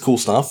all this cool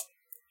stuff,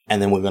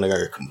 and then we're going to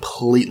go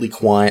completely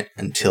quiet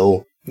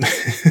until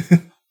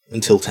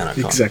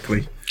TennoCon.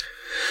 Exactly.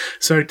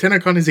 So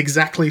TennoCon is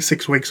exactly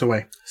 6 weeks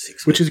away,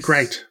 which is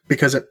great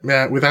because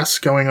with us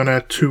going on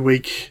a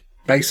 2-week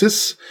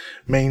basis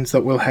means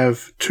that we'll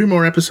have 2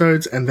 more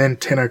episodes and then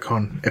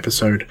TennoCon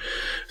episode.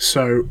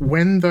 So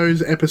when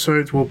those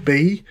episodes will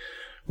be,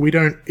 we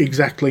don't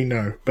exactly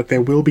know, but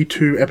there will be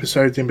 2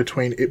 episodes in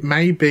between. It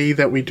may be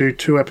that we do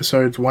 2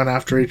 episodes, one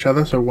after each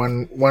other, so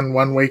one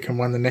week and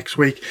one the next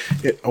week,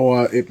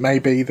 or it may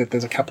be that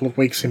there's a couple of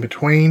weeks in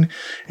between.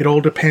 It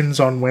all depends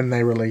on when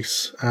they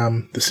release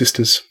the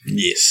Sisters.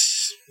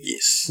 Yes.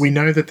 We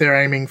know that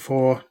they're aiming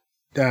for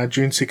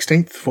June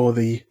 16th for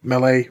the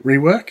Melee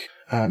rework,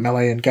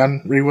 Melee and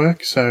Gun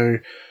rework, so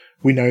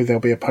we know there'll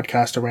be a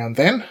podcast around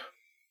then,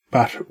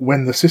 but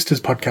when the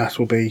Sisters podcast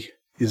will be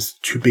is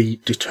to be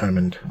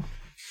determined.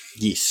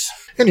 Yes.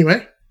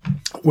 Anyway,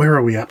 where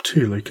are we up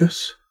to,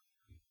 Lucas?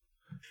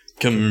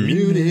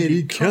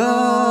 Community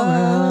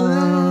call.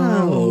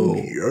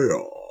 Yeah.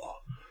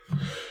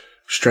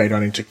 Straight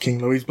on into King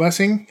Louis'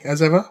 blessing,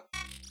 as ever.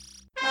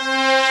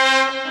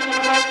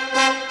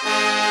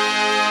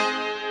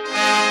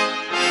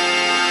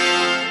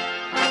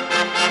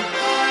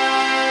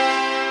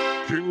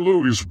 King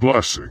Louis'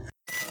 blessing.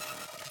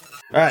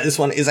 Alright, this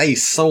one is a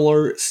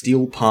solo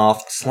Steel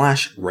Path /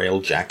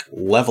 Railjack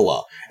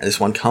leveler, and this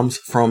one comes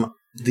from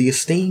the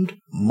esteemed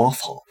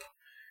Mothhop.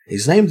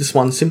 He's named this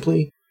one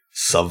simply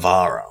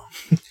Savara.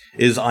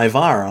 Is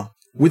Ivara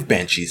with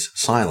Banshee's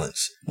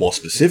Silence, more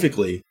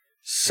specifically,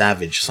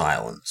 Savage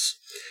Silence.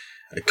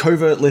 A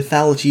covert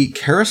lethality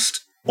Kerist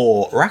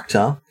or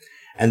Rakta,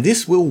 and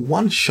this will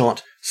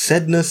one-shot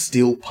Sedna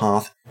Steel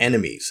Path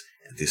enemies,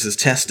 and this is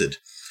tested.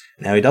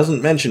 Now, he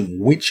doesn't mention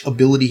which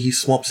ability he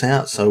swaps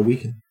out, so we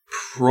can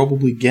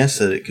probably guess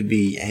that it could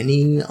be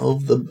any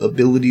of the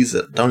abilities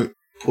that don't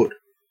put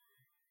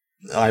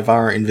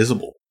Ivara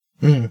invisible.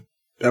 I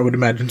would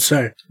imagine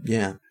so.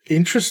 Yeah.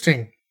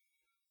 Interesting.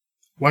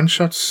 One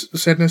shot's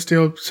Sedna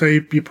Steel, so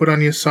you put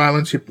on your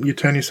silence, you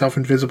turn yourself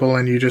invisible,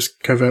 and you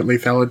just covert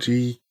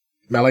lethality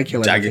melee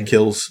kill Dagger everything.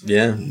 kills,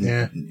 yeah.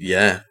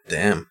 Yeah.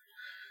 Damn.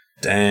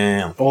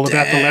 All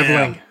about the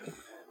leveling.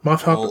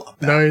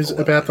 Mothhop knows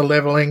about the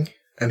leveling,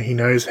 and he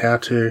knows how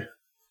to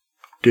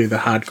do the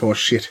hardcore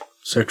shit.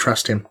 So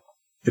trust him.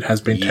 It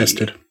has been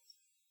tested.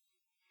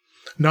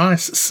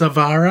 Nice.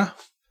 Savara.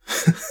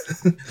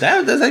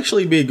 That'd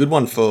actually be a good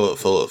one for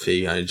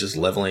you know, just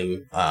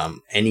leveling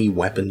any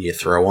weapon you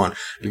throw on.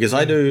 Because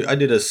I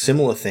did a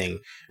similar thing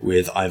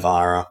with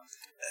Ivara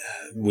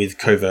with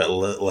covert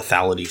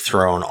lethality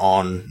thrown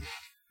on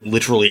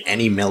literally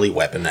any melee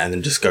weapon, and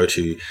then just go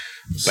to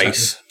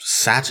base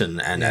Saturn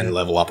and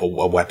level up a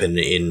weapon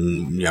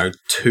in, you know,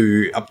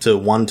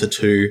 1 to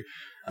 2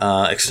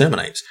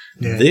 exterminates.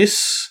 Yeah.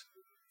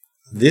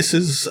 This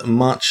is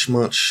much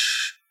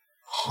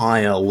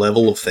higher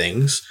level of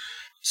things.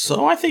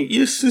 So I think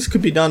this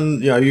could be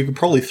done, you know, you could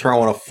probably throw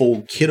on a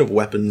full kit of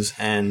weapons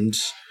and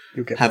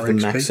have them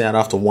max out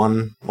after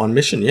one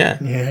mission, yeah.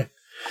 Yeah.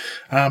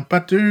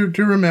 But do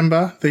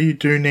remember that you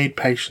do need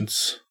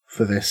patience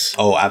for this.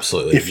 Oh,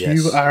 absolutely, If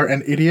you are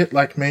an idiot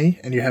like me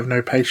and you have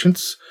no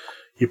patience,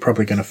 you're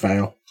probably going to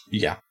fail.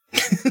 Yeah.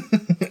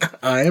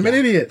 I am an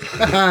idiot.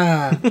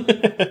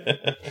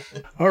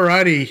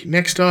 Alrighty,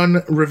 next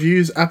on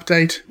reviews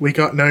update. We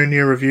got no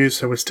new reviews,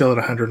 so we're still at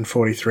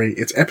 143.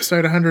 It's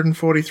episode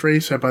 143,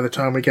 so by the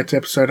time we get to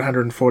episode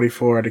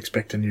 144, I'd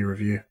expect a new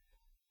review.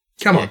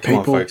 Come on,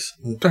 people. Folks.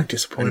 Don't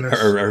disappoint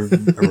us. A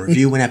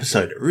review an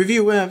episode.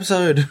 Review an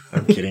episode.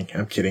 I'm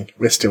kidding.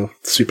 We're still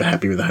super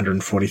happy with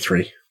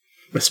 143.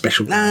 We're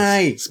special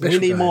guys. We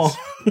need more.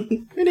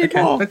 We need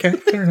more. Okay,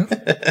 fair enough.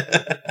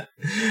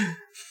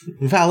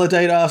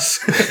 Validate us.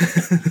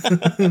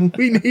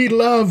 We need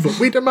love.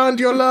 We demand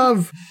your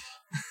love.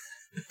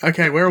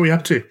 Okay, where are we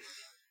up to?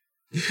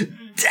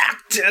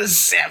 Dr.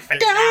 Cephalo.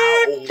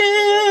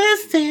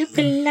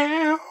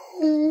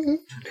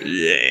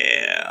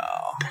 Yeah.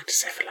 Dr.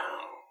 Cephalo.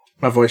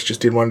 My voice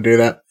just didn't want to do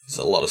that. There's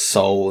a lot of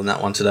soul in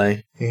that one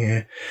today.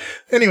 Yeah.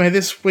 Anyway,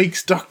 this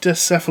week's Dr.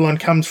 Cephalon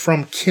comes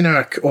from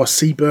Kinnerk, or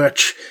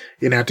Seabirch,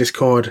 in our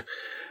Discord.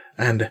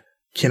 And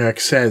Kinnerk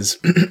says,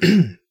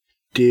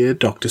 Dear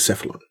Dr.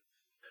 Cephalon,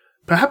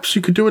 perhaps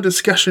you could do a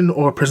discussion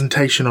or a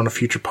presentation on a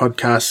future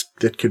podcast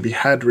that could be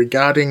had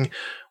regarding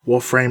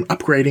Warframe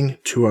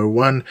upgrading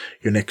 201,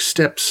 your next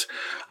steps.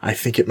 I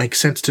think it makes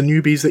sense to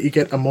newbies that you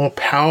get a more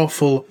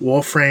powerful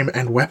Warframe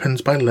and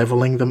weapons by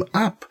leveling them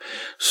up.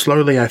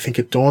 Slowly, I think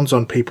it dawns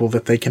on people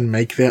that they can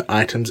make their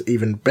items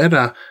even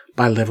better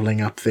by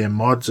leveling up their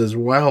mods as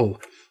well.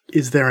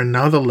 Is there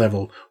another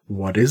level?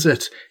 What is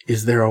it?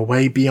 Is there a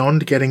way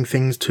beyond getting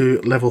things to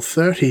level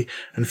 30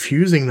 and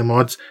fusing the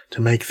mods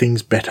to make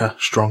things better,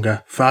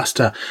 stronger,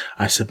 faster?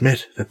 I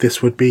submit that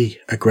this would be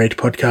a great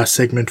podcast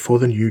segment for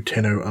the new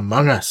Tenno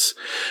among us.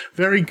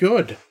 Very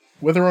good.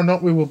 Whether or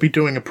not we will be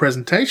doing a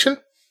presentation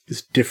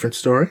is a different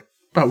story,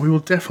 but we will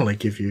definitely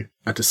give you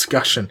a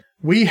discussion.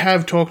 We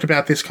have talked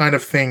about this kind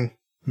of thing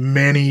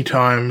many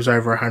times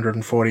over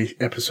 140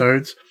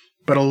 episodes,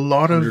 but a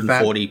lot of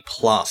that... 140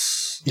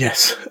 plus.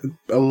 Yes,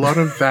 a lot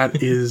of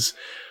that is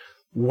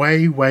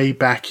way, way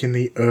back in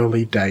the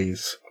early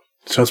days.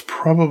 So it's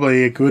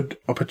probably a good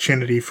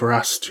opportunity for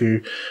us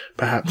to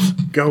perhaps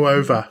go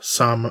over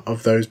some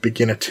of those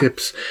beginner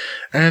tips.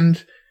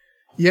 And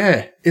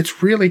yeah,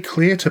 it's really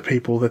clear to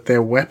people that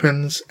their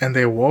weapons and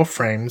their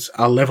warframes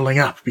are leveling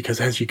up because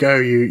as you go,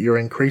 you're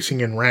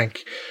increasing in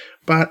rank.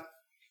 But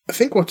I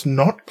think what's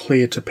not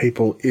clear to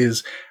people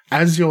is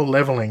as you're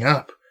leveling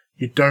up,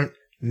 you don't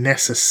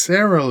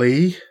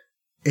necessarily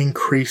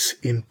increase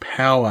in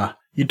power.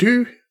 You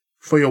do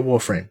for your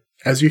warframe.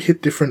 As you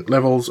hit different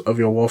levels of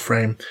your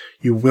warframe,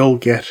 you will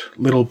get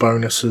little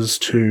bonuses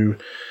to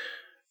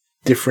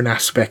different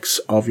aspects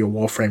of your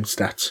warframe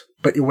stats.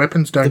 But your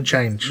weapons don't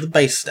change. The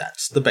base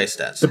stats.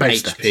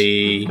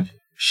 HP,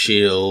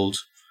 shield.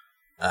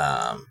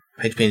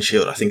 HP and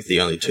shield, I think, are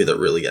the only two that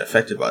really get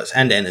affected by this.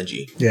 And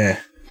energy.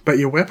 Yeah. But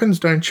your weapons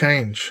don't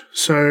change.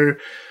 So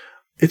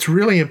it's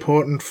really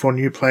important for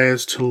new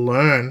players to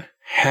learn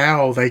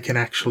how they can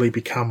actually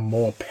become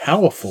more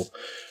powerful.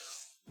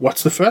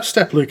 What's the first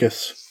step,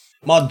 Lucas?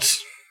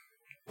 Mods.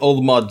 All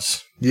the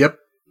mods. Yep.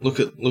 Look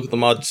at the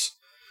mods.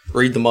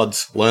 Read the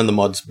mods. Learn the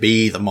mods.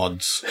 Be the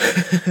mods.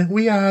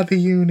 We are the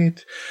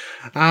unit.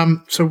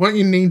 So what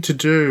you need to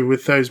do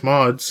with those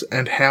mods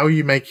and how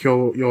you make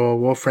your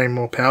Warframe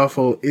more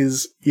powerful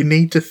is you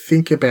need to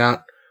think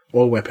about,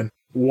 or weapon,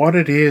 what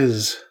it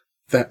is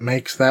that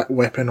makes that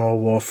weapon or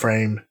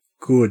Warframe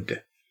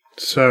good.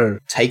 So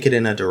take it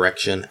in a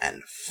direction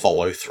and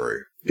follow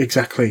through.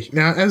 Exactly.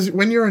 Now,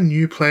 when you're a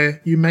new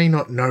player, you may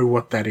not know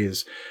what that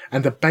is.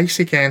 And the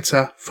basic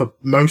answer for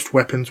most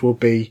weapons will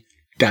be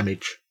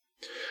damage.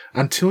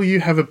 Until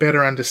you have a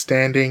better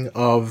understanding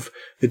of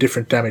the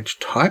different damage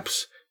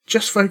types,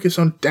 just focus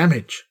on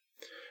damage.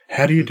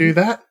 How do you do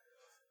that?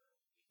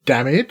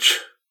 Damage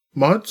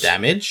mods?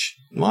 Damage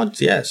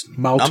mods, yes.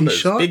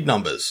 Multi-shot? Big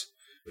numbers.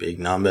 Big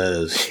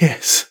numbers.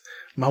 Yes.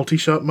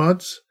 Multi-shot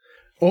mods.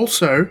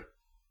 Also,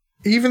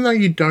 even though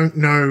you don't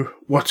know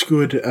what's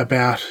good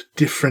about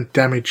different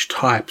damage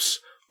types,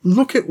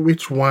 look at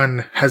which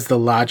one has the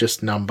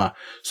largest number.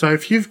 So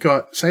if you've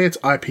got, say it's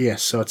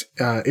IPS, so it's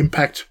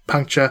impact,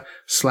 puncture,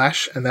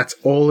 slash, and that's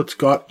all it's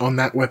got on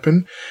that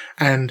weapon,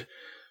 and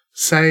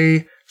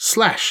say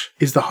slash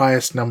is the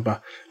highest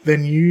number,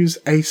 then use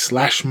a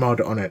slash mod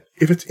on it.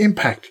 If it's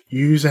impact,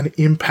 use an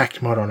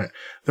impact mod on it.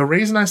 The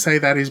reason I say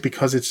that is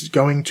because it's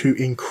going to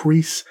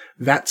increase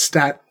that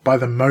stat by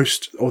the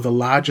most or the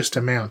largest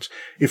amount.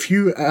 If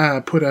you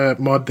put a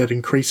mod that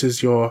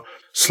increases your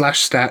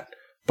slash stat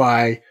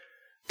by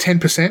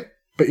 10%,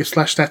 but your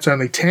slash stat's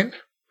only 10,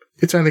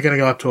 it's only going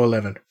to go up to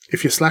 11.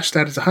 If your slash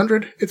stat is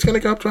 100, it's going to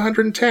go up to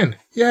 110.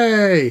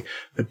 Yay!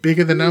 The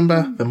bigger the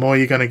number, the more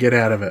you're going to get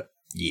out of it.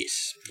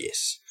 Yes,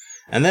 yes.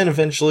 And then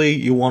eventually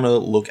you want to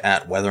look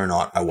at whether or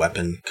not a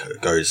weapon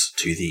goes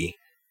to the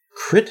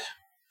crit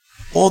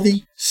or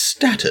the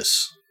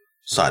status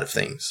side of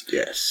things.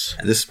 Yes.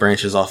 And this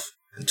branches off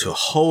into a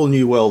whole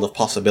new world of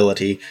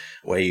possibility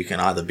where you can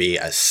either be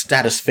a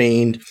status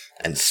fiend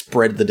and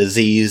spread the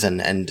disease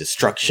and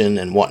destruction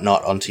and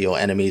whatnot onto your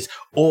enemies,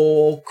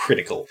 or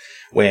critical,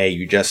 where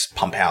you just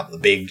pump out the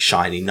big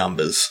shiny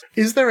numbers.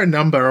 Is there a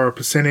number or a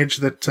percentage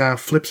that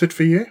flips it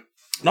for you?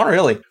 Not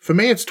really. For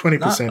me, it's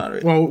 20%. Not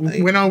really. Well,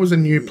 when I was a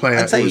new player,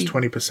 I'd say- it was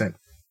 20%.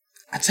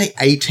 I'd say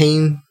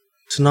 18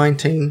 to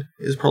 19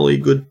 is probably a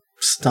good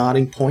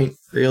starting point,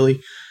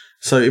 really.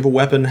 So if a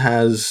weapon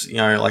has,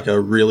 like a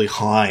really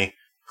high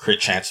crit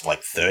chance of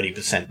like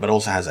 30%, but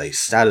also has a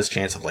status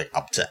chance of like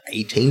up to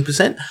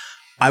 18%,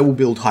 I will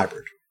build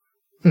hybrid.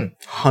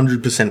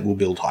 100% will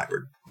build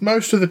hybrid.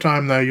 Most of the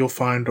time, though, you'll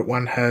find that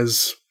one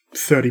has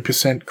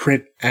 30%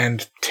 crit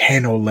and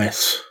 10 or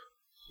less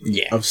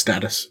Yeah. of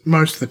status.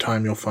 Most of the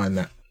time, you'll find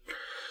that.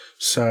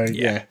 So,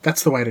 yeah,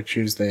 that's the way to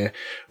choose there.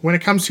 When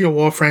it comes to your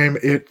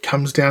Warframe, it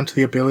comes down to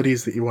the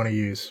abilities that you want to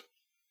use.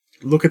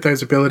 Look at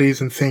those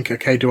abilities and think,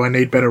 okay, do I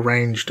need better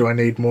range? Do I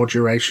need more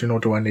duration? Or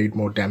do I need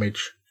more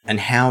damage? And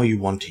how you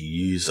want to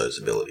use those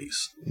abilities.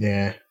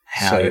 Yeah.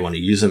 How you want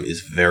to use them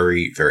is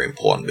very, very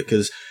important,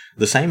 because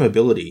the same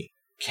ability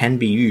can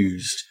be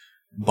used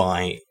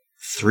by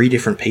 3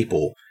 different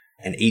people,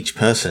 and each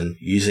person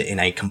use it in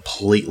a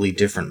completely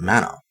different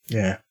manner.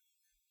 Yeah.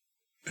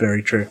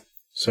 Very true.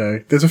 So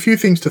there's a few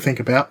things to think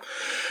about.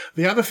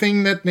 The other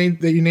thing that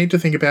you need to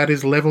think about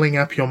is leveling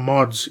up your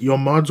mods. Your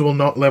mods will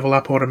not level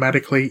up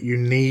automatically. You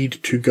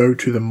need to go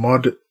to the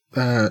mod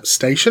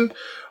station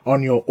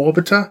on your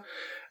Orbiter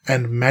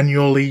and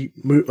manually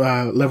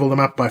level them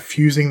up by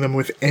fusing them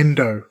with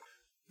Endo.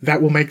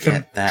 That will make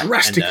them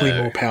drastically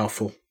Endo. more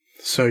powerful.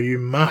 So you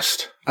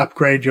must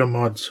upgrade your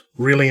mods.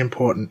 Really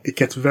important. It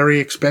gets very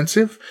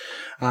expensive.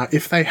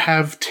 If they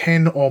have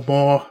 10 or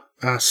more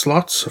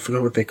slots, I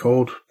forgot what they're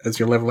called, as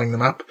you're leveling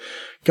them up,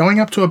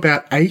 going up to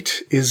about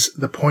 8 is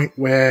the point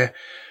where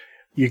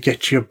you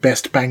get your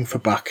best bang for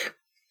buck.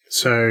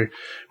 So,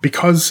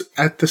 because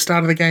at the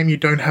start of the game you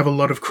don't have a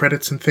lot of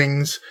credits and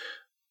things,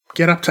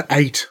 get up to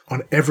 8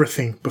 on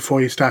everything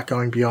before you start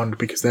going beyond,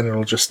 because then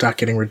it'll just start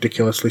getting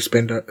ridiculously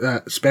spendo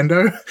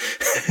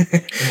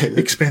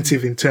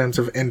expensive in terms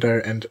of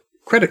endo and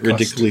credit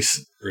cost.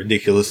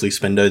 Ridiculously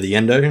spendo the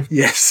endo.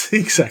 Yes,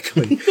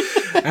 exactly.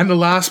 And the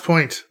last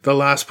point,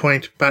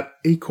 but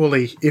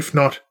equally, if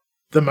not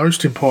the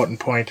most important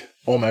point,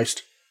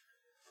 almost,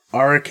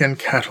 Orokin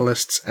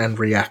catalysts and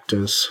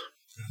reactors.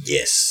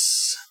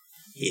 Yes.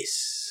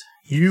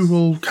 You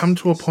will come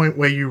to a point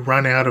where you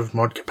run out of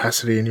mod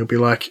capacity and you'll be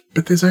like,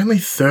 but there's only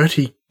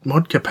 30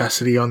 mod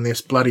capacity on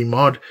this bloody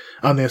mod,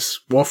 on this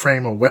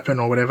Warframe or weapon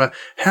or whatever.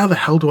 How the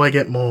hell do I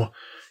get more?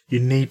 You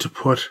need to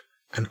put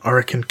an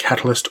Orokin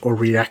catalyst or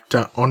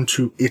reactor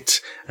onto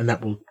it, and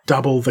that will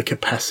double the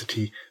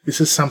capacity.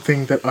 This is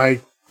something that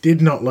I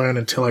did not learn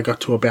until I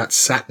got to about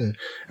Saturn,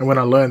 and when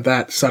I learned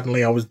that,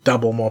 suddenly I was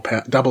double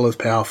as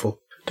powerful.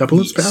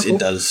 It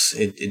does.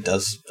 It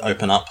does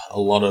open up a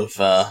lot of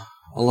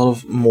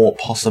more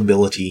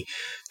possibility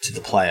to the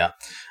player.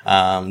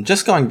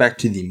 Just going back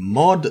to the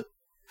mod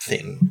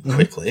thing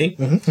quickly,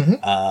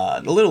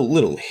 a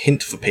little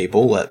hint for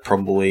people that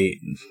probably,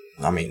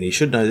 you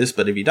should know this,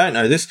 but if you don't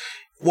know this,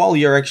 while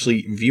you're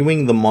actually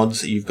viewing the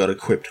mods that you've got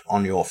equipped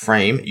on your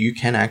frame, you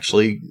can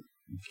actually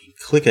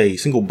click a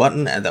single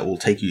button and that will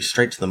take you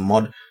straight to the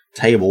mod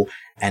table,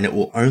 and it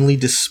will only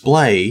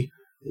display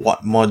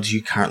what mods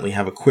you currently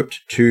have equipped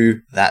to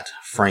that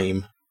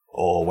frame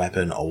or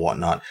weapon or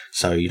whatnot.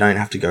 So you don't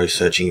have to go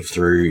searching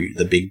through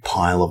the big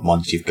pile of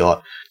mods you've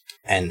got,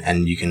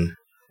 and you can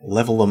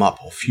level them up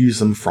or fuse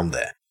them from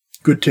there.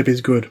 Good tip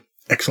is good.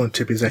 Excellent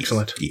tip is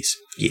excellent.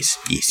 Yes.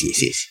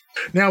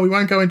 Now, we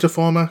won't go into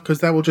Forma because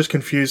that will just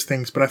confuse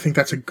things, but I think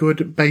that's a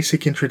good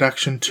basic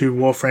introduction to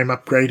Warframe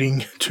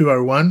Upgrading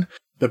 201,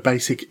 the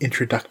basic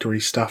introductory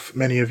stuff.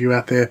 Many of you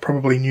out there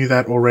probably knew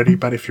that already,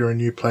 but if you're a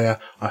new player,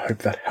 I hope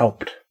that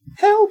helped.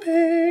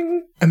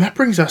 Helping! And that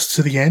brings us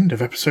to the end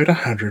of episode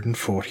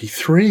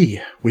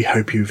 143. We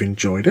hope you've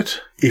enjoyed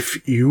it.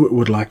 If you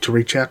would like to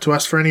reach out to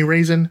us for any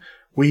reason,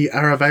 we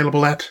are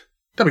available at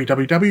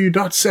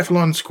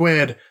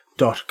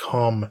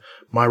www.cephalonsquared.com.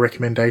 My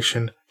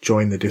recommendation,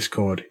 join the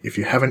Discord. If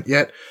you haven't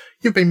yet,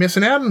 you've been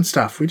missing out on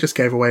stuff. We just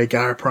gave away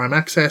Gara Prime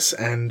Access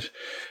and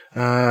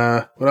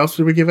what else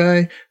did we give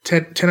away?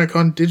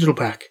 TennoCon Digital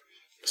Pack.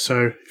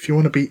 So if you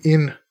want to be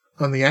in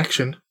on the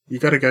action, you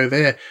got to go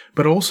there.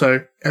 But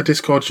also, our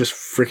Discord's just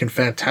freaking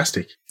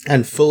fantastic.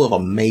 And full of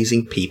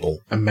amazing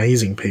people.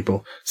 Amazing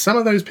people. Some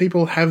of those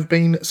people have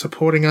been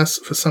supporting us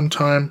for some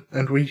time,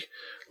 and we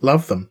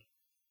love them.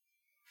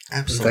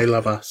 Absolutely. They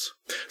love us.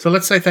 So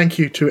let's say thank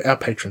you to our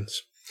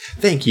patrons.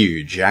 Thank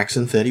you,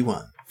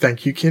 Jackson31.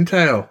 Thank you,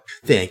 Kintail.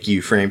 Thank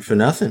you, Frame for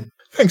Nothing.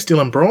 Thanks,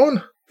 Dylan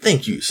Braun.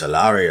 Thank you,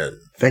 Solarian.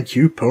 Thank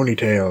you,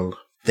 Ponytail.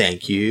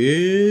 Thank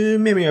you,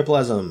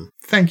 Mimeoplasm.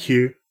 Thank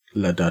you,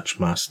 La Dutch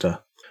Master.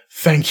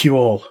 Thank you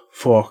all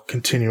for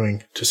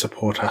continuing to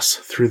support us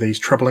through these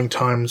troubling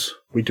times.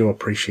 We do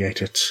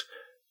appreciate it.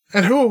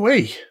 And who are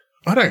we?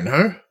 I don't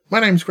know. My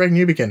name's Greg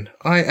Newbegin.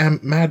 I am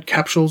Mad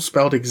Capsules,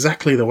 spelled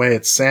exactly the way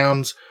it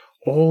sounds,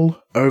 all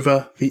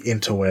over the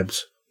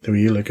interwebs. Who are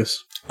you,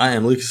 Lucas? I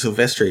am Lucas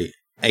Silvestri,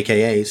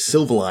 a.k.a.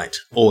 Silverlight,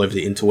 all over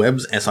the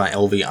interwebs,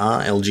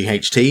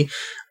 SILVRLGHT.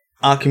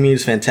 Our community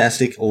is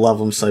fantastic. Love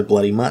them so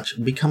bloody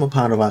much. Become a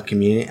part of our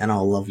community and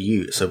I'll love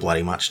you so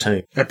bloody much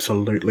too.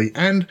 Absolutely.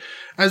 And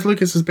as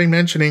Lucas has been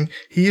mentioning,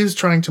 he is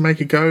trying to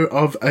make a go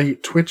of a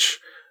Twitch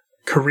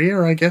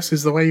career, I guess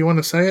is the way you want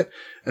to say it.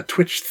 A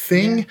Twitch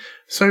thing. Yeah.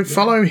 So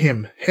follow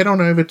him. Head on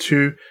over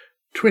to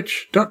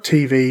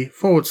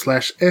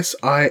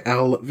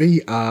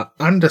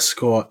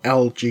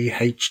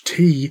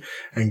twitch.tv/SILVR_LGHT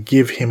and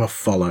give him a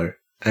follow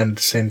and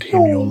send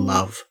him your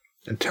love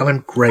and tell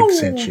him Greg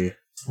sent you.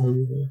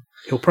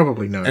 He'll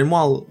probably know. And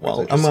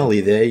while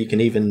you're there, you can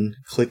even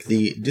click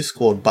the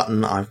Discord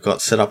button I've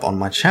got set up on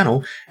my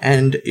channel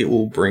and it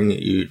will bring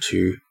you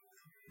to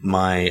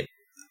my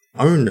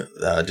own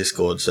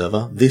Discord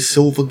server, The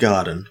Silver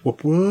Garden.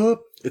 Whoop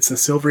whoop. It's the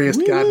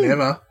silveriest garden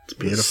ever. It's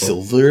beautiful. The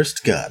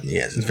silverest garden,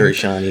 yes. It's very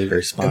shiny,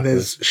 very sparkly. And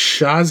there's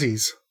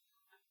Shazzies.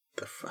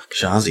 The fuck?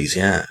 Shazzies,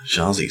 yeah.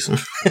 Shazzies.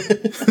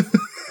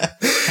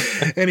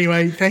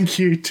 Anyway, thank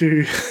you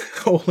to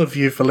all of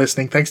you for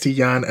listening. Thanks to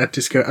Jan at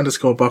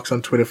Disco_Box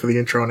on Twitter for the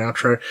intro and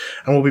outro.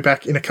 And we'll be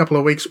back in a couple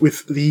of weeks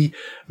with the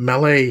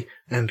melee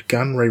and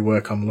gun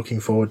rework. I'm looking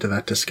forward to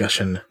that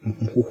discussion.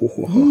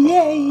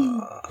 Yay!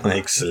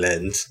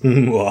 Excellent.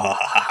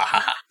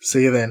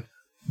 See you then.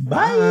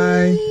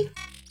 Bye.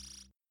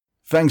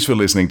 Thanks for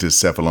listening to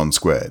Cephalon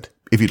Squared.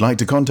 If you'd like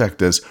to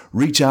contact us,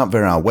 reach out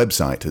via our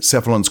website at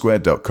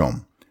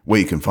cephalonsquared.com, where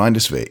you can find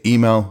us via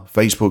email,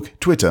 Facebook,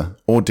 Twitter,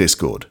 or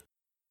Discord.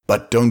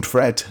 But don't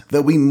fret,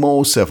 there'll be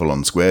more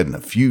Cephalon Squared in a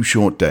few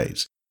short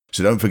days,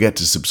 so don't forget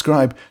to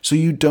subscribe so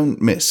you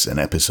don't miss an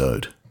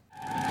episode.